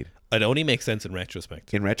be made. It only makes sense in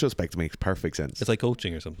retrospect. In retrospect, it makes perfect sense. It's like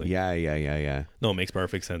coaching or something. Yeah. No, it makes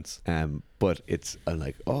perfect sense. But it's I'm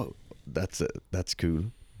like, oh, that's cool.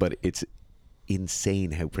 But it's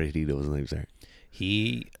insane how pretty those knives are.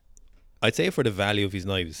 I'd say for the value of his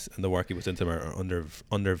knives and the work he puts into them are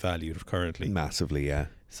undervalued currently. Massively, yeah.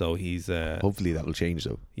 So he's Hopefully that will change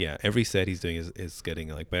though. yeah, every set he's doing is getting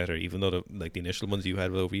like better. Even though the initial ones you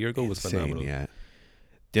had over a year ago was Insane, phenomenal. yeah.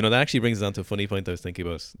 You know, that actually brings us on to a funny point I was thinking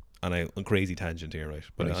about, and a crazy tangent here, right?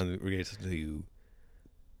 But Right. on related to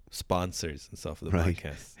sponsors and stuff for the Right.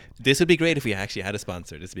 podcast. This would be great if we actually had a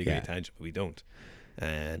sponsor. This would be a Yeah. great tangent, but we don't.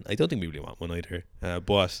 And I don't think we really want one either.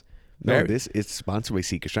 But No, very- this it's sponsored by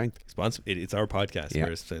Seeker Strength. it's our podcast. Yeah.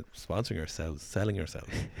 We're sponsoring ourselves, selling ourselves.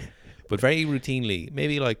 But very routinely,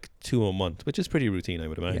 maybe like 2 a month, which is pretty routine, I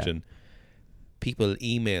would imagine. People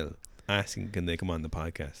email asking can they come on the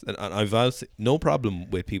podcast, and I've also no problem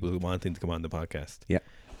with people who wanting to come on the podcast. Yeah.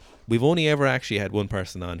 We've only ever actually had one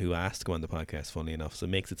person on who asked to come on the podcast, funnily enough, so it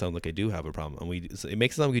makes it sound like I do have a problem, and it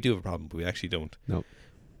makes it sound like we do have a problem, but we actually don't. No.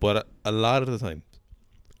 But a lot of the time,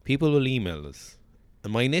 people will email us,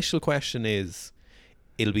 and my initial question is,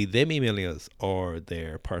 it'll be them emailing us or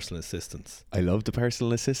their personal assistants. I love the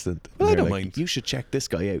personal assistant. Well, I They're don't like, mind. You should check this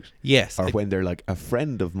guy out. Yes. Or when they're like a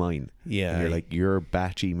friend of mine. yeah. And you're like, you're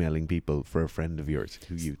batch emailing people for a friend of yours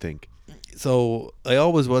who you think. So I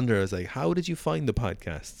always wonder, I was like, how did you find the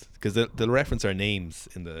podcast? Because they'll reference our names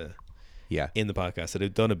in the Yeah. podcast. So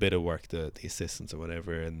they've done a bit of work, the assistants or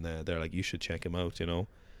whatever, and they're like, you should check him out, you know.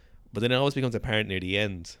 But then it always becomes apparent near the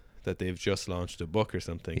end that they've just launched a book or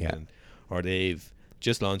something, Yeah. or they've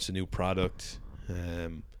just launched a new product.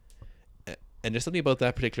 And there's something about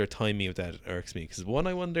that particular timing of that irks me. Because one,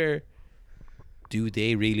 I wonder, do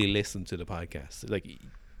they really listen to the podcast? Like,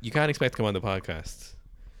 you can't expect to come on the podcast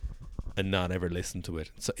and not ever listen to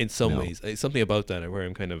it. So in some No. ways, it's something about that where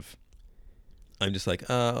I'm just like,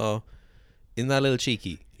 oh, isn't that a little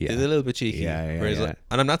cheeky? Yeah. It's a little bit cheeky. Yeah, Whereas, yeah. like,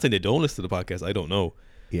 and I'm not saying they don't listen to the podcast. I don't know.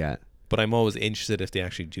 Yeah. But I'm always interested if they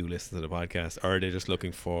actually do listen to the podcast, or they're just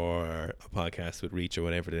looking for a podcast with reach or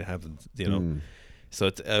whatever they haven't, you know. Mm. So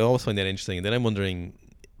I always find that interesting. And then I'm wondering,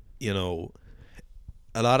 you know,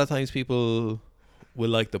 a lot of times people will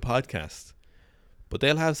like the podcast, but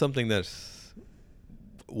they'll have something that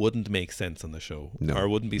wouldn't make sense on the show, No. or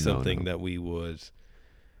wouldn't be No, something no. that we would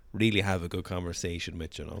really have a good conversation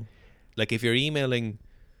with, you know. Like if you're emailing,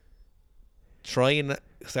 try and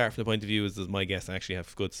start from the point of view does my guests actually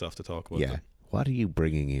have good stuff to talk about? Yeah. What are you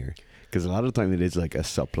bringing here? Because a lot of the time it is like a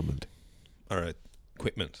supplement. Or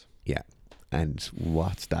equipment. Yeah. And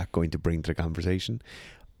what's that going to bring to the conversation?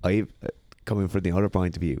 I've, coming from the other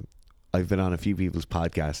point of view, I've been on a few people's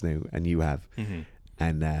podcasts now, and you have. Mm-hmm.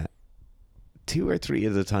 And 2 or 3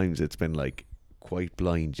 of the times it's been like quite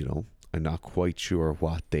blind, you know. I'm not quite sure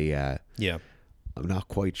what they, Yeah. I'm not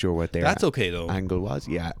quite sure what their That's okay though. angle was.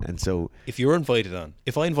 Yeah. And so If you're invited on,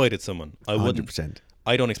 if I invited someone, I wouldn't. 100%.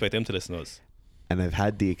 I don't expect them to listen to us. And I've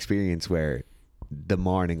had the experience where the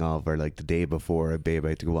morning of or like the day before I'd be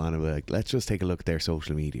about to go on and be like, let's just take a look at their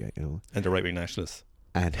social media, you know. And the right wing nationalists.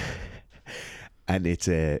 And and it's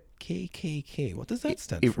a KKK. What does that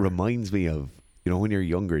stand it for? reminds me of, you know, when you're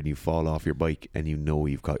younger and you fall off your bike and you know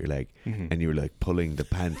you've caught your leg, Mhm. and you're like pulling the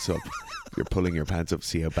pants up. You're pulling your pants up to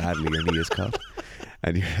see how badly your knee is caught,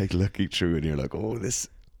 and you're like looking through and you're like, oh,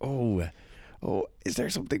 is there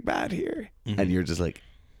something bad here? Mhm. And you're just like,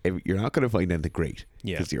 you're not going to find anything great,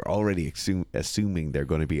 Yeah. because you're already assuming they're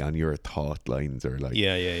going to be on your thought lines or like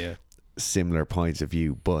Yeah. similar points of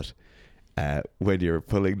view. But when you're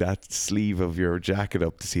pulling that sleeve of your jacket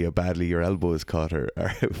up to see how badly your elbow is caught or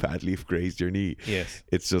how badly you've grazed your knee, Yes.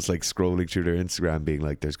 it's just like scrolling through their Instagram being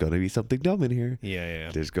like, there's going to be something dumb in here. Yeah.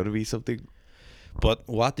 There's going to be something. But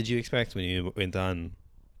what did you expect when you went on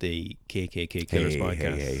the KKK Killers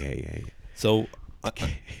podcast? Hey. So,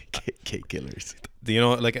 Cake killers. you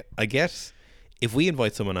know, like, I guess if we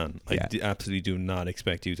invite someone on, Yeah. I absolutely do not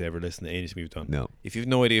expect you to ever listen to anything we've done. No. If you've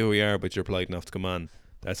no idea who we are, but you're polite enough to come on,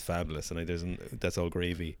 that's fabulous, and that's all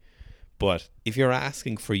gravy. But if you're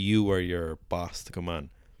asking for you or your boss to come on,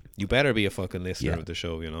 you better be a fucking listener Yeah. of the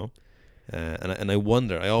show, you know. And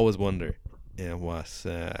I always wonder, what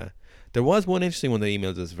there was one interesting one that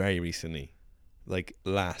emailed us very recently, like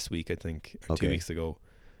last week I think, or 2 Okay. weeks ago.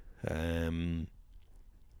 I'm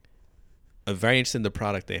very interested in the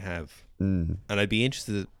product they have, and I'd be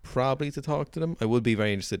interested probably to talk to them. I would be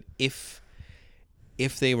very interested if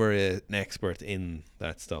they were an expert in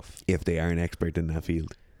that stuff. If they are an expert in that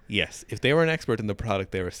field. Yes, if they were an expert in the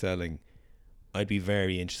product they were selling, I'd be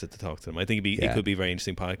very interested to talk to them. I think it Yeah. could be very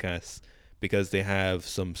interesting podcasts because they have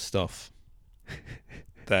some stuff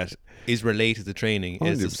that is related to training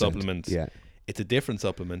is a 100%. supplement. Yeah. It's a different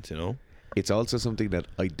supplement, you know. It's also something that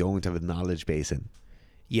I don't have a knowledge base in,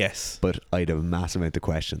 Yes, but I'd have a mass amount of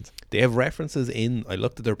questions. they have references in. I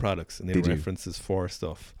looked at their products and they have Did you? references for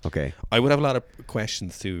stuff. Okay. I would have a lot of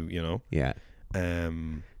questions too, you know. Yeah.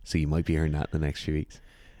 So you might be hearing that in the next few weeks.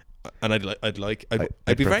 And I'd I'd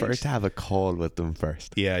be prefer very to have a call with them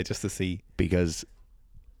first, yeah, just to see. because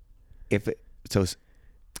if it, so s-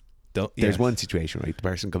 Don't, there's yes. one situation, right? The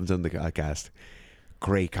person comes on the podcast,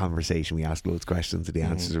 great conversation, we ask loads of questions and the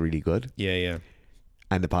answers are really good, Yeah, yeah.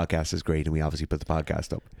 and the podcast is great, and we obviously put the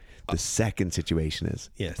podcast up. The second situation is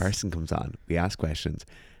Yes. person comes on, we ask questions,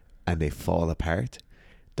 and they fall apart.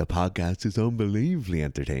 The podcast is unbelievably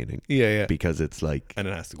entertaining Yeah, yeah. because it's like, And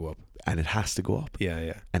it has to go up. and it has to go up, Yeah,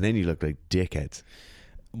 yeah. and then you look like dickheads.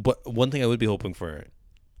 But one thing I would be hoping for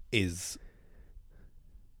is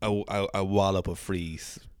a wallop of free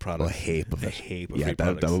products. A heap of A it. heap of Yeah, free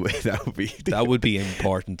that products. would be That would be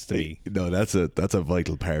important to me. No, that's a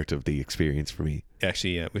vital part of the experience for me.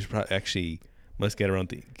 Actually, yeah. We should actually must get around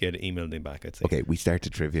to get email them back, I'd say. Okay, we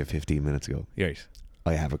started trivia 15 minutes ago. Right.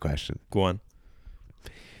 I have a question. Go on.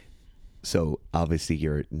 So obviously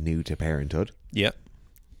you're new to parenthood. Yeah.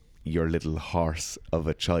 Your little horse of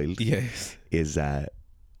a child Yes. is a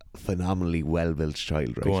phenomenally well-built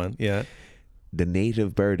child, right? Go on. Yeah. The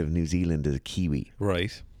native bird of New Zealand is a kiwi.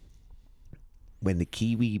 Right. When the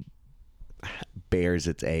kiwi bears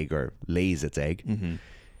its egg or lays its egg, Mm-hmm.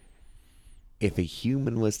 if a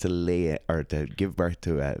human was to lay it or to give birth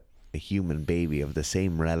to a human baby of the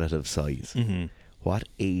same relative size, Mm-hmm. what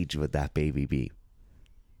age would that baby be?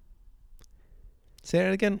 Say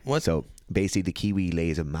that again. What? So basically the kiwi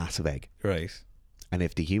lays a massive egg, Right. and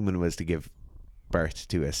if the human was to give birth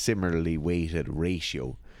to a similarly weighted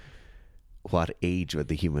ratio, what age would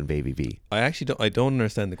the human baby be? I don't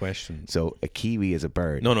understand the question. So a kiwi is a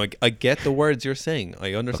bird. No, I get the words you're saying.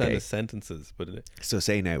 I understand Okay. the sentences, but So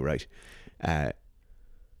say now, right?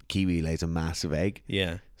 Kiwi lays a massive egg.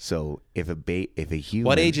 yeah. So if a human,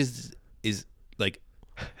 What age is like?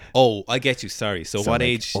 Oh, I get you. Sorry. So, what like,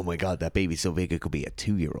 age? Oh my god, that baby's so big it could be a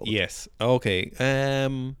 2-year-old. Yes. Okay.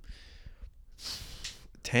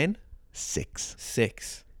 10? 6.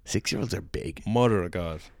 6. 6-year-olds are big. Mother of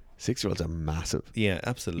God. 6-year-olds are massive. Yeah,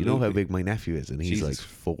 absolutely. You know how big my nephew is, and he's Jesus.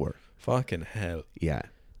 like 4. Fucking hell. Yeah,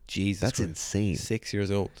 Jesus. that's Christ. insane. 6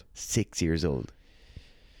 years old. 6 years old.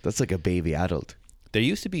 That's like a baby adult. There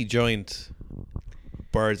used to be giant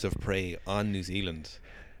birds of prey on New Zealand.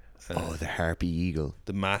 Oh, the harpy eagle.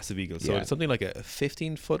 The massive eagle. So Yeah. it's something like a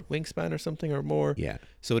 15-foot wingspan or something or more. Yeah.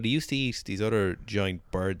 So they used to eat these other giant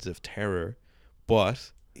birds of terror,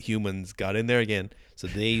 but humans got in there again. So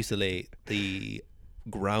they used to lay the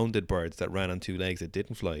grounded birds that ran on 2 legs that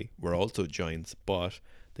didn't fly were also giants, but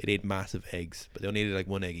they laid massive eggs. But they only laid like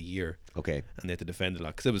 1 egg a year, Okay. and they had to defend a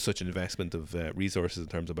lot because it was such an investment of resources in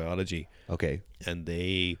terms of biology. Okay. And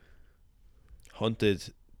they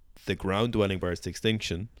hunted the ground-dwelling birds to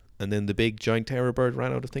extinction, and then the big giant terror bird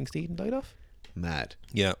ran out of things to eat and died off. Mad.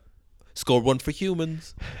 Yeah. Scored 1 for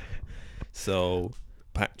humans. So,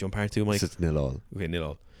 do you want part 2, Mike? So it's 0-0. Okay,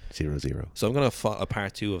 0-0. 0-0. So I'm going to a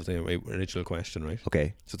part 2 of the original question, right?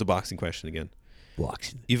 Okay. So it's a boxing question again.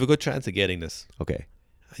 Boxing. You've a good chance of getting this, Okay.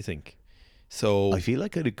 I think. So, I feel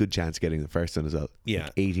like I had a good chance of getting the first one as well. yeah.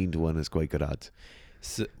 Like 18-1 is quite good odds.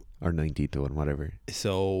 So, Or 19-1, whatever.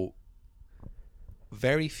 so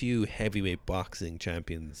very few heavyweight boxing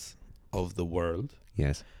champions of the world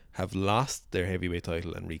Yes. have lost their heavyweight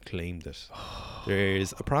title and reclaimed it.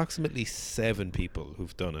 There's approximately 7 people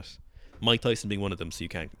who've done it. Mike Tyson being one of them, so you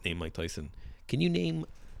can't name Mike Tyson. Can you name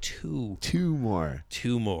 2 more.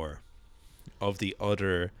 more of the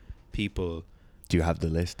other people? Do you have the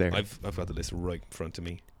list there? I've got the list right in front of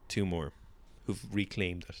me. 2 more who've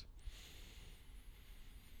reclaimed it.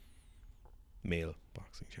 Male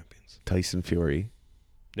boxing champions. Tyson Fury.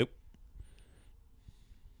 Nope.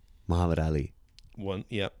 Muhammad Ali. 1,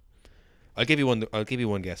 yeah. I'll give you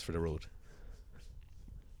one guess for the road.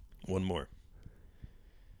 1 more.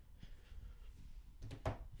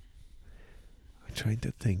 I'm trying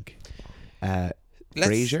to think. Let's-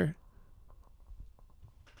 Frazier.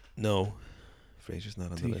 No. Fraser's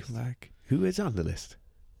not on the list. Back. Who is on the list?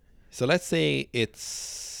 So let's say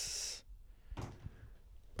it's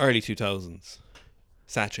early 2000s.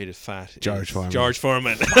 Saturated fat. George is Foreman. George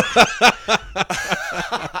Foreman.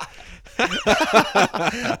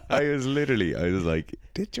 I I was like,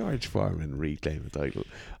 did George Foreman reclaim the title?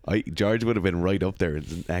 George would have been right up there as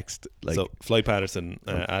the next. Like, so Floyd Patterson,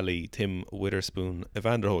 Ali, Tim Witherspoon,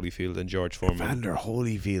 Evander Holyfield, and George Foreman. Evander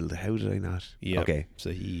Holyfield. How did I not? Yeah. Okay.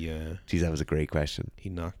 So he. Geez, that was a great question. He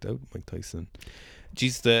knocked out Mike Tyson.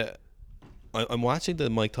 Geez, I'm watching the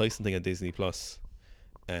Mike Tyson thing on Disney Plus,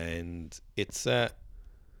 and it's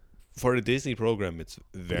for a Disney program. It's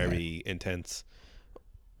very intense.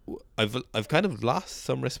 I've kind of lost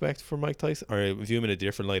some respect for Mike Tyson, or I view him in a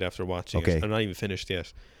different light after watching it. I'm not even finished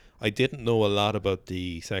yet. I didn't know a lot about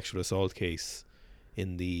the sexual assault case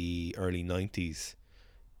in the early 90s,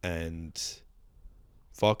 and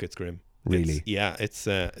fuck, it's grim. Really? It's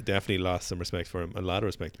definitely lost some respect for him. A lot of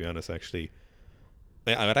respect, to be honest, actually.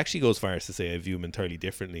 I would actually go as far as to say I view him entirely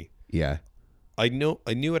differently. Yeah. I knew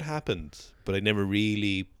it happened, but I never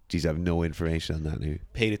really Geez, I have no information on that now.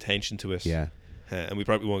 paid attention to it. Yeah. And we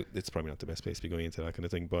probably won't. It's probably not the best place to be going into that kind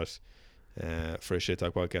of thing, but for a Shit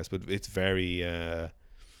Talk podcast. But it's very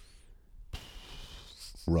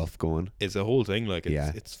rough going. It's a whole thing. Like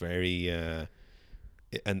it's very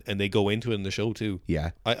and they go into it in the show too.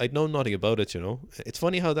 Yeah. I'd know nothing about it. You know, it's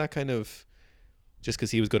funny how that kind of, just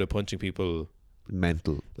because he was good at punching people,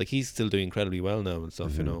 mental. Like he's still doing incredibly well now and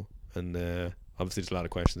stuff. You know, and obviously there's a lot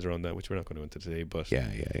of questions around that which we're not going to go into today. But yeah.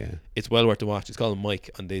 It's well worth the watch. It's called Mike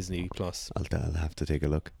on Disney Plus. I'll have to take a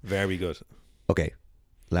look. Very good. Okay.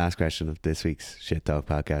 Last question of this week's Shit Talk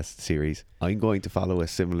podcast series. I'm going to follow a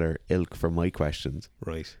similar ilk for my questions.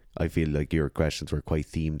 Right. I feel like your questions were quite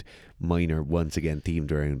themed. Mine are once again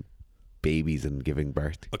themed around babies and giving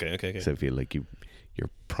birth. Okay. So I feel like you're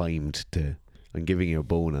primed to. I'm giving you a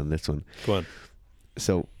bone on this one. Go on.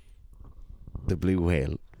 So, the blue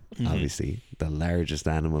whale, obviously the largest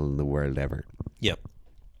animal in the world ever. Yep.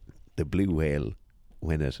 The blue whale,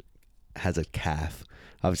 when it has a calf,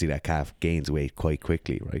 obviously that calf gains weight quite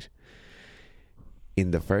quickly, right?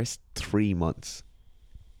 In the first 3 months,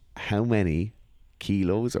 how many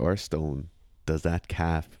kilos or stone does that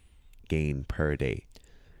calf gain per day?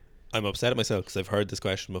 I'm upset at myself because I've heard this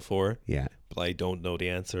question before. Yeah. But I don't know the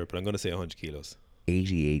answer, but I'm going to say 100 kilos.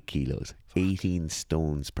 88 kilos. 18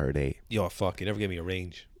 stones per day. Yo, fuck, you never gave me a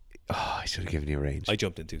range. Oh, I should have given you a range. I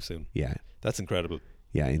jumped in too soon. Yeah. That's incredible.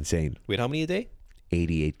 Yeah, insane. Wait, how many a day?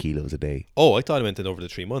 88 kilos a day. Oh, I thought I meant it over the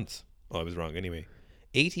 3 months. Oh, I was wrong anyway.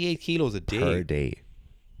 88 kilos a day. Per day.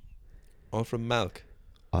 All from milk.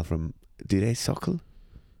 All from... Do they suckle?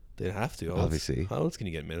 They'd have to. Obviously. How else can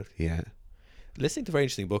you get milk? Yeah. Listening to a very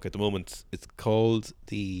interesting book at the moment. It's called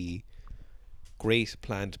The Great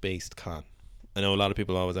Plant-Based Con. I know a lot of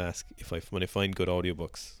people always ask when I find good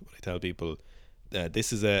audiobooks, when I tell people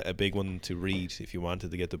this is a big one to read if you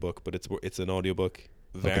wanted to get the book, but it's an audiobook.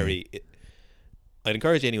 I'd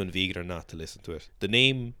encourage anyone, vegan or not, to listen to it. The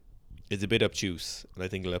name is a bit obtuse, and I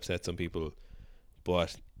think it'll upset some people,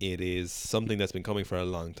 but it is something that's been coming for a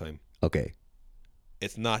long time. Okay.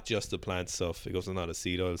 It's not just the plant stuff. It goes on a lot of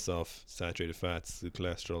seed oil stuff, saturated fats, the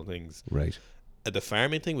cholesterol things. Right. The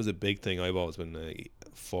farming thing was a big thing I've always been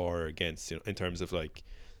for or against, you know, in terms of like,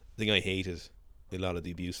 the thing I hated a lot of the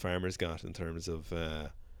abuse farmers got in terms of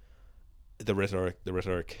the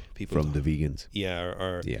rhetoric people From the vegans.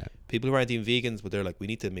 or people who aren't even vegans, but they're like, we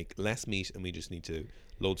need to make less meat and we just need to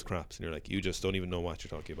loads of crops, and you're like, you just don't even know what you're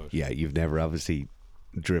talking about. Yeah, you've never obviously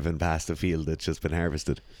driven past a field that's just been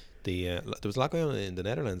harvested. There was a lot going on in the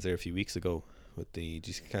Netherlands there a few weeks ago with did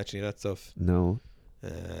you catch any of that stuff? No.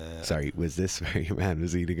 Sorry, was this where your man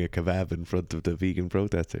was eating a kebab in front of the vegan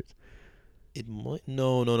protesters? It might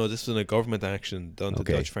no. This was in a government action done to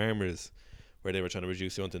Dutch farmers, where they were trying to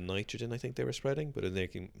reduce the amount of nitrogen I think they were spreading, but it's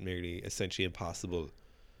making nearly essentially impossible.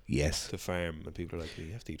 Yes. To farm, and people are like,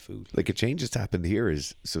 you have to eat food. Like a change that's happened here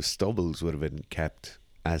is so stubbles would have been kept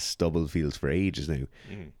as stubble fields for ages now.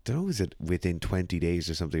 Don't know, is it within 20 days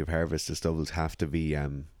or something of harvest the stubbles have to be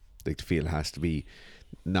like the field has to be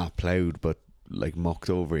not ploughed but like mucked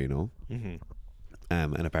over, you know.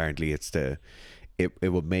 And apparently it's it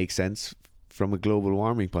would make sense from a global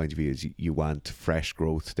warming point of view, is you want fresh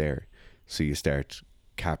growth there, so you start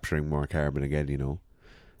capturing more carbon again, you know,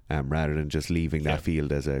 rather than just leaving that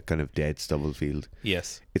field as a kind of dead stubble field.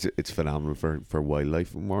 Yes, it's phenomenal for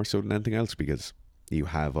wildlife more so than anything else, because you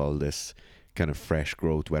have all this kind of fresh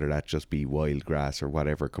growth, whether that just be wild grass or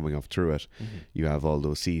whatever coming up through it. You have all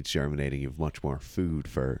those seeds germinating. You have much more food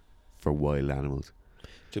for wild animals.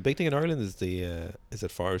 The big thing in Ireland is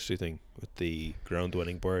that forestry thing with the ground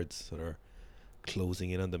dwelling birds that are closing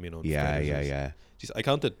in on them, you know. Yeah. Jeez, I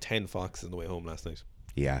counted 10 foxes on the way home last night.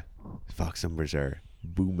 Yeah, fox numbers are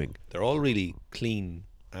booming. They're all really clean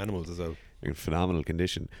animals as well. They're in phenomenal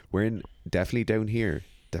condition. We're definitely down here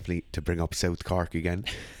definitely to bring up South Cork again.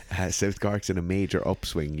 South Cork's in a major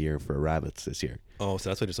upswing year for rabbits this year. Oh, so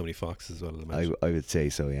that's why there's so many foxes as well. I imagine. I would say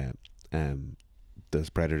so, yeah. Those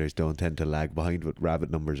predators don't tend to lag behind, but rabbit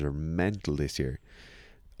numbers are mental this year.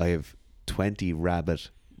 I have 20 rabbit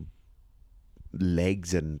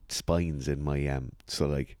legs and spines in my so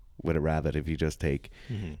like with a rabbit, if you just take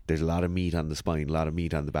there's a lot of meat on the spine, a lot of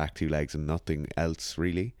meat on the back 2 legs, and nothing else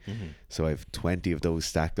really. So I have 20 of those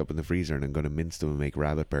stacked up in the freezer, and I'm going to mince them and make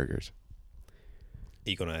rabbit burgers.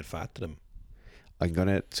 Are you going to add fat to them?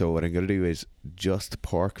 So what I'm gonna do is just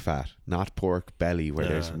pork fat, not pork belly where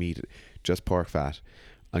there's meat, just pork fat.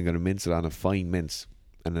 I'm gonna mince it on a fine mince,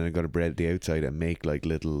 and then I'm gonna bread the outside and make like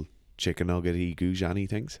little chicken nuggety goujani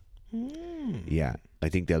things. Yeah, I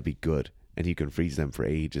think they'll be good, and you can freeze them for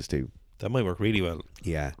ages too. That might work really well.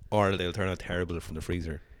 Yeah. Or they'll turn out terrible from the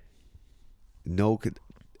freezer. No,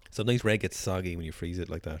 sometimes bread gets soggy when you freeze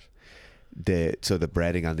it like that. So the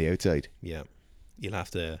breading on the outside. Yeah, you'll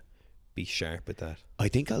have to be sharp at that. I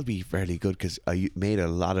think I'll be fairly good because I made a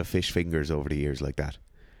lot of fish fingers over the years like that,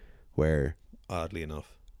 where oddly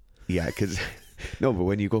enough, yeah, because no, but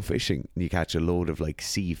when you go fishing, you catch a load of like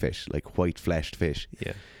sea fish, like white fleshed fish,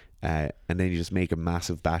 yeah, and then you just make a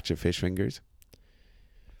massive batch of fish fingers.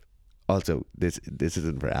 Also, this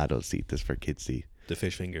isn't for adults to eat; this is for kids to eat. The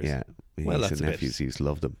fish fingers. Yeah, well, niece that's and a nephews bit, used to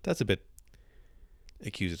love them. That's a bit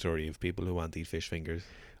accusatory of people who want to eat fish fingers.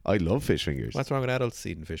 I love fish fingers. What's wrong with adults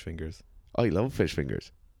eating fish fingers? I love fish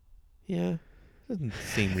fingers. Yeah, doesn't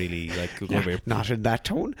seem really like not in that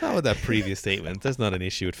tone. Not with that previous statement. That's not an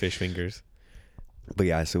issue with fish fingers. But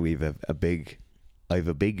yeah, so we've a big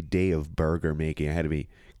day of burger making ahead of me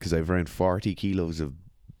because I've around 40 kilos of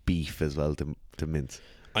beef as well to mince.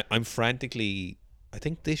 I'm frantically. I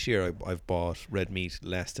think this year I've bought red meat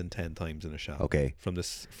less than 10 times in a shop. Okay.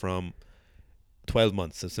 From 12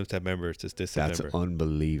 months since September to this September. That's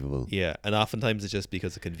unbelievable. Yeah, and oftentimes it's just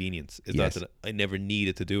because of convenience. It's not that I never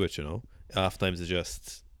needed to do it, you know. Oftentimes it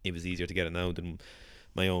was easier to get it now than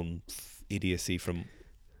my own idiocy from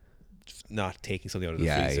not taking something out of the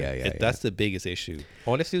freezer. That's the biggest issue.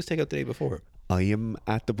 All I have to do is take out the day before. I am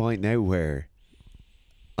at the point now where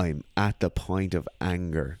I'm at the point of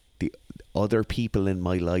anger. The other people in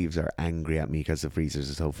my lives are angry at me because the freezers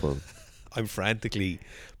are so full. I'm frantically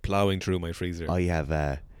plowing through my freezer. I have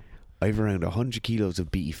around 100 kilos of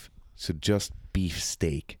beef, so just beef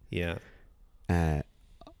steak. Yeah. I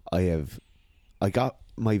got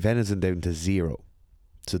my venison down to 0.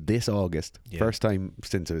 So this August, first time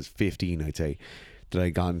since I was 15, I'd say, that I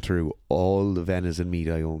gone through all the venison meat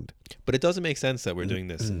I owned. But it doesn't make sense that we're doing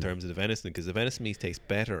this in terms of the venison, because the venison meat tastes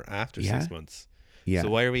better after 6 months. Yeah. So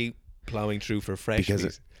why are we plowing through for fresh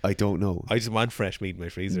meat? I don't know. I just want fresh meat in my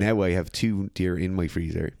freezer. Now I have 2 deer in my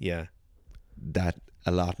freezer. Yeah. That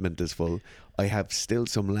allotment is full. I have still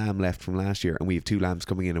some lamb left from last year, and we have 2 lambs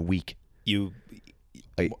coming in a week.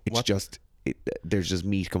 There's just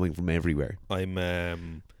meat coming from everywhere.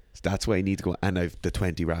 So that's why I need to go, and I've the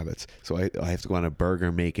 20 rabbits. So I have to go on a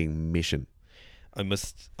burger making mission. I'm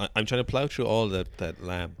trying to plow through all that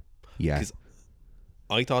lamb. Yeah. Because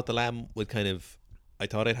I thought the lamb would I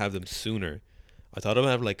thought I'd have them sooner. I thought I would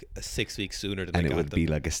have like a 6 weeks sooner than I got them. And it would be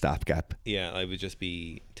like a stopgap. Yeah, I would just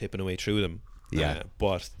be tipping away through them. Yeah.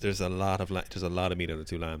 But there's a lot of meat on the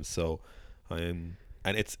 2 lambs, so and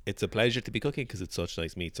it's a pleasure to be cooking because it's such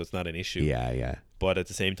nice meat, so it's not an issue. Yeah. But at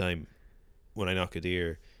the same time, when I knock a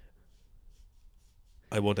deer,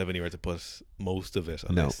 I won't have anywhere to put most of it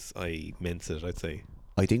unless I mince it, I'd say.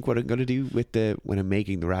 I think what I'm going to do when I'm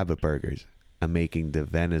making the rabbit burgers, I'm making the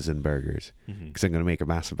venison burgers, because I'm going to make a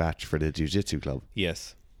massive batch for the jiu-jitsu club.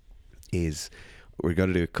 Yes. Is we're going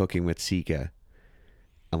to do a cooking with Sika,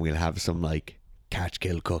 and we'll have some like catch,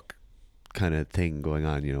 kill, cook kind of thing going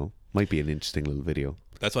on, you know. Might be an interesting little video.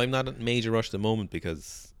 That's why I'm not in a major rush at the moment,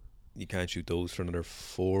 because you can't shoot those for another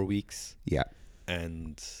 4 weeks. Yeah.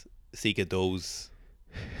 And Sika those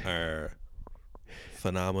are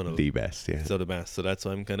phenomenal. The best, yeah. So the best. So that's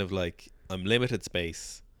why I'm kind of like, I'm limited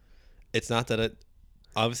space. It's not that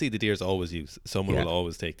obviously the deer's always used. Someone will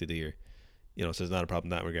always take the deer. You know, so there's not a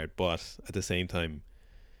problem in that regard. But at the same time,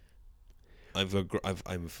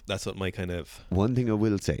 that's what my kind of... One thing I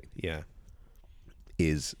will say. Yeah.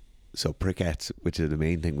 Is... So briquettes, which is the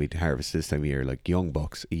main thing we'd harvest this time of year, like young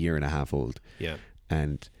bucks, 1.5 years old. Yeah.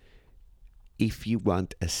 And if you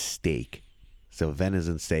want a steak, so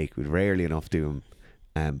venison steak, we'd rarely enough do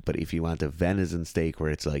them. But if you want a venison steak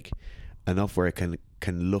where it's like enough where it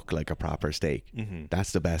can look like a proper steak,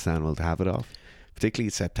 that's the best animal to have it off. Particularly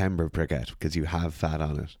September briquette, because you have fat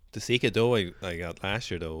on it. The Sika doe I got last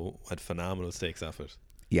year though had phenomenal steaks off it.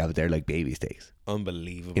 Yeah, but they're like baby steaks.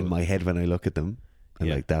 Unbelievable. In my head when I look at them, and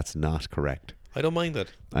Yeah. like that's not correct. I don't mind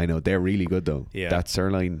that. I know they're really good though. Yeah. That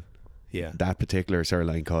sirloin, Yeah. that particular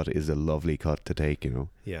sirloin cut is a lovely cut to take, you know.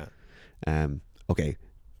 Yeah. Okay,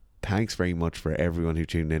 thanks very much for everyone who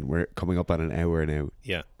tuned in. We're coming up on an hour now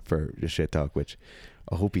Yeah. for the shit talk, which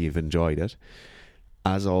I hope you've enjoyed it.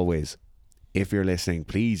 As always, if you're listening,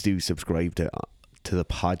 please do subscribe to the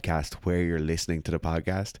podcast where you're listening to the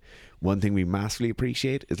podcast. One thing we massively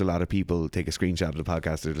appreciate is a lot of people take a screenshot of the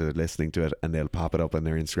podcast as they're listening to it and they'll pop it up on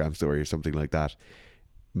their Instagram story or something like that.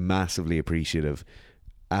 Massively appreciative.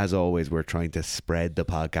 As always, we're trying to spread the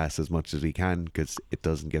podcast as much as we can because it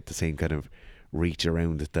doesn't get the same kind of reach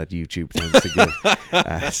around it that YouTube tends to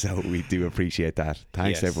give. So we do appreciate that.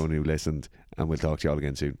 Thanks to Yes. everyone who listened, and we'll talk to you all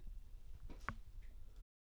again soon.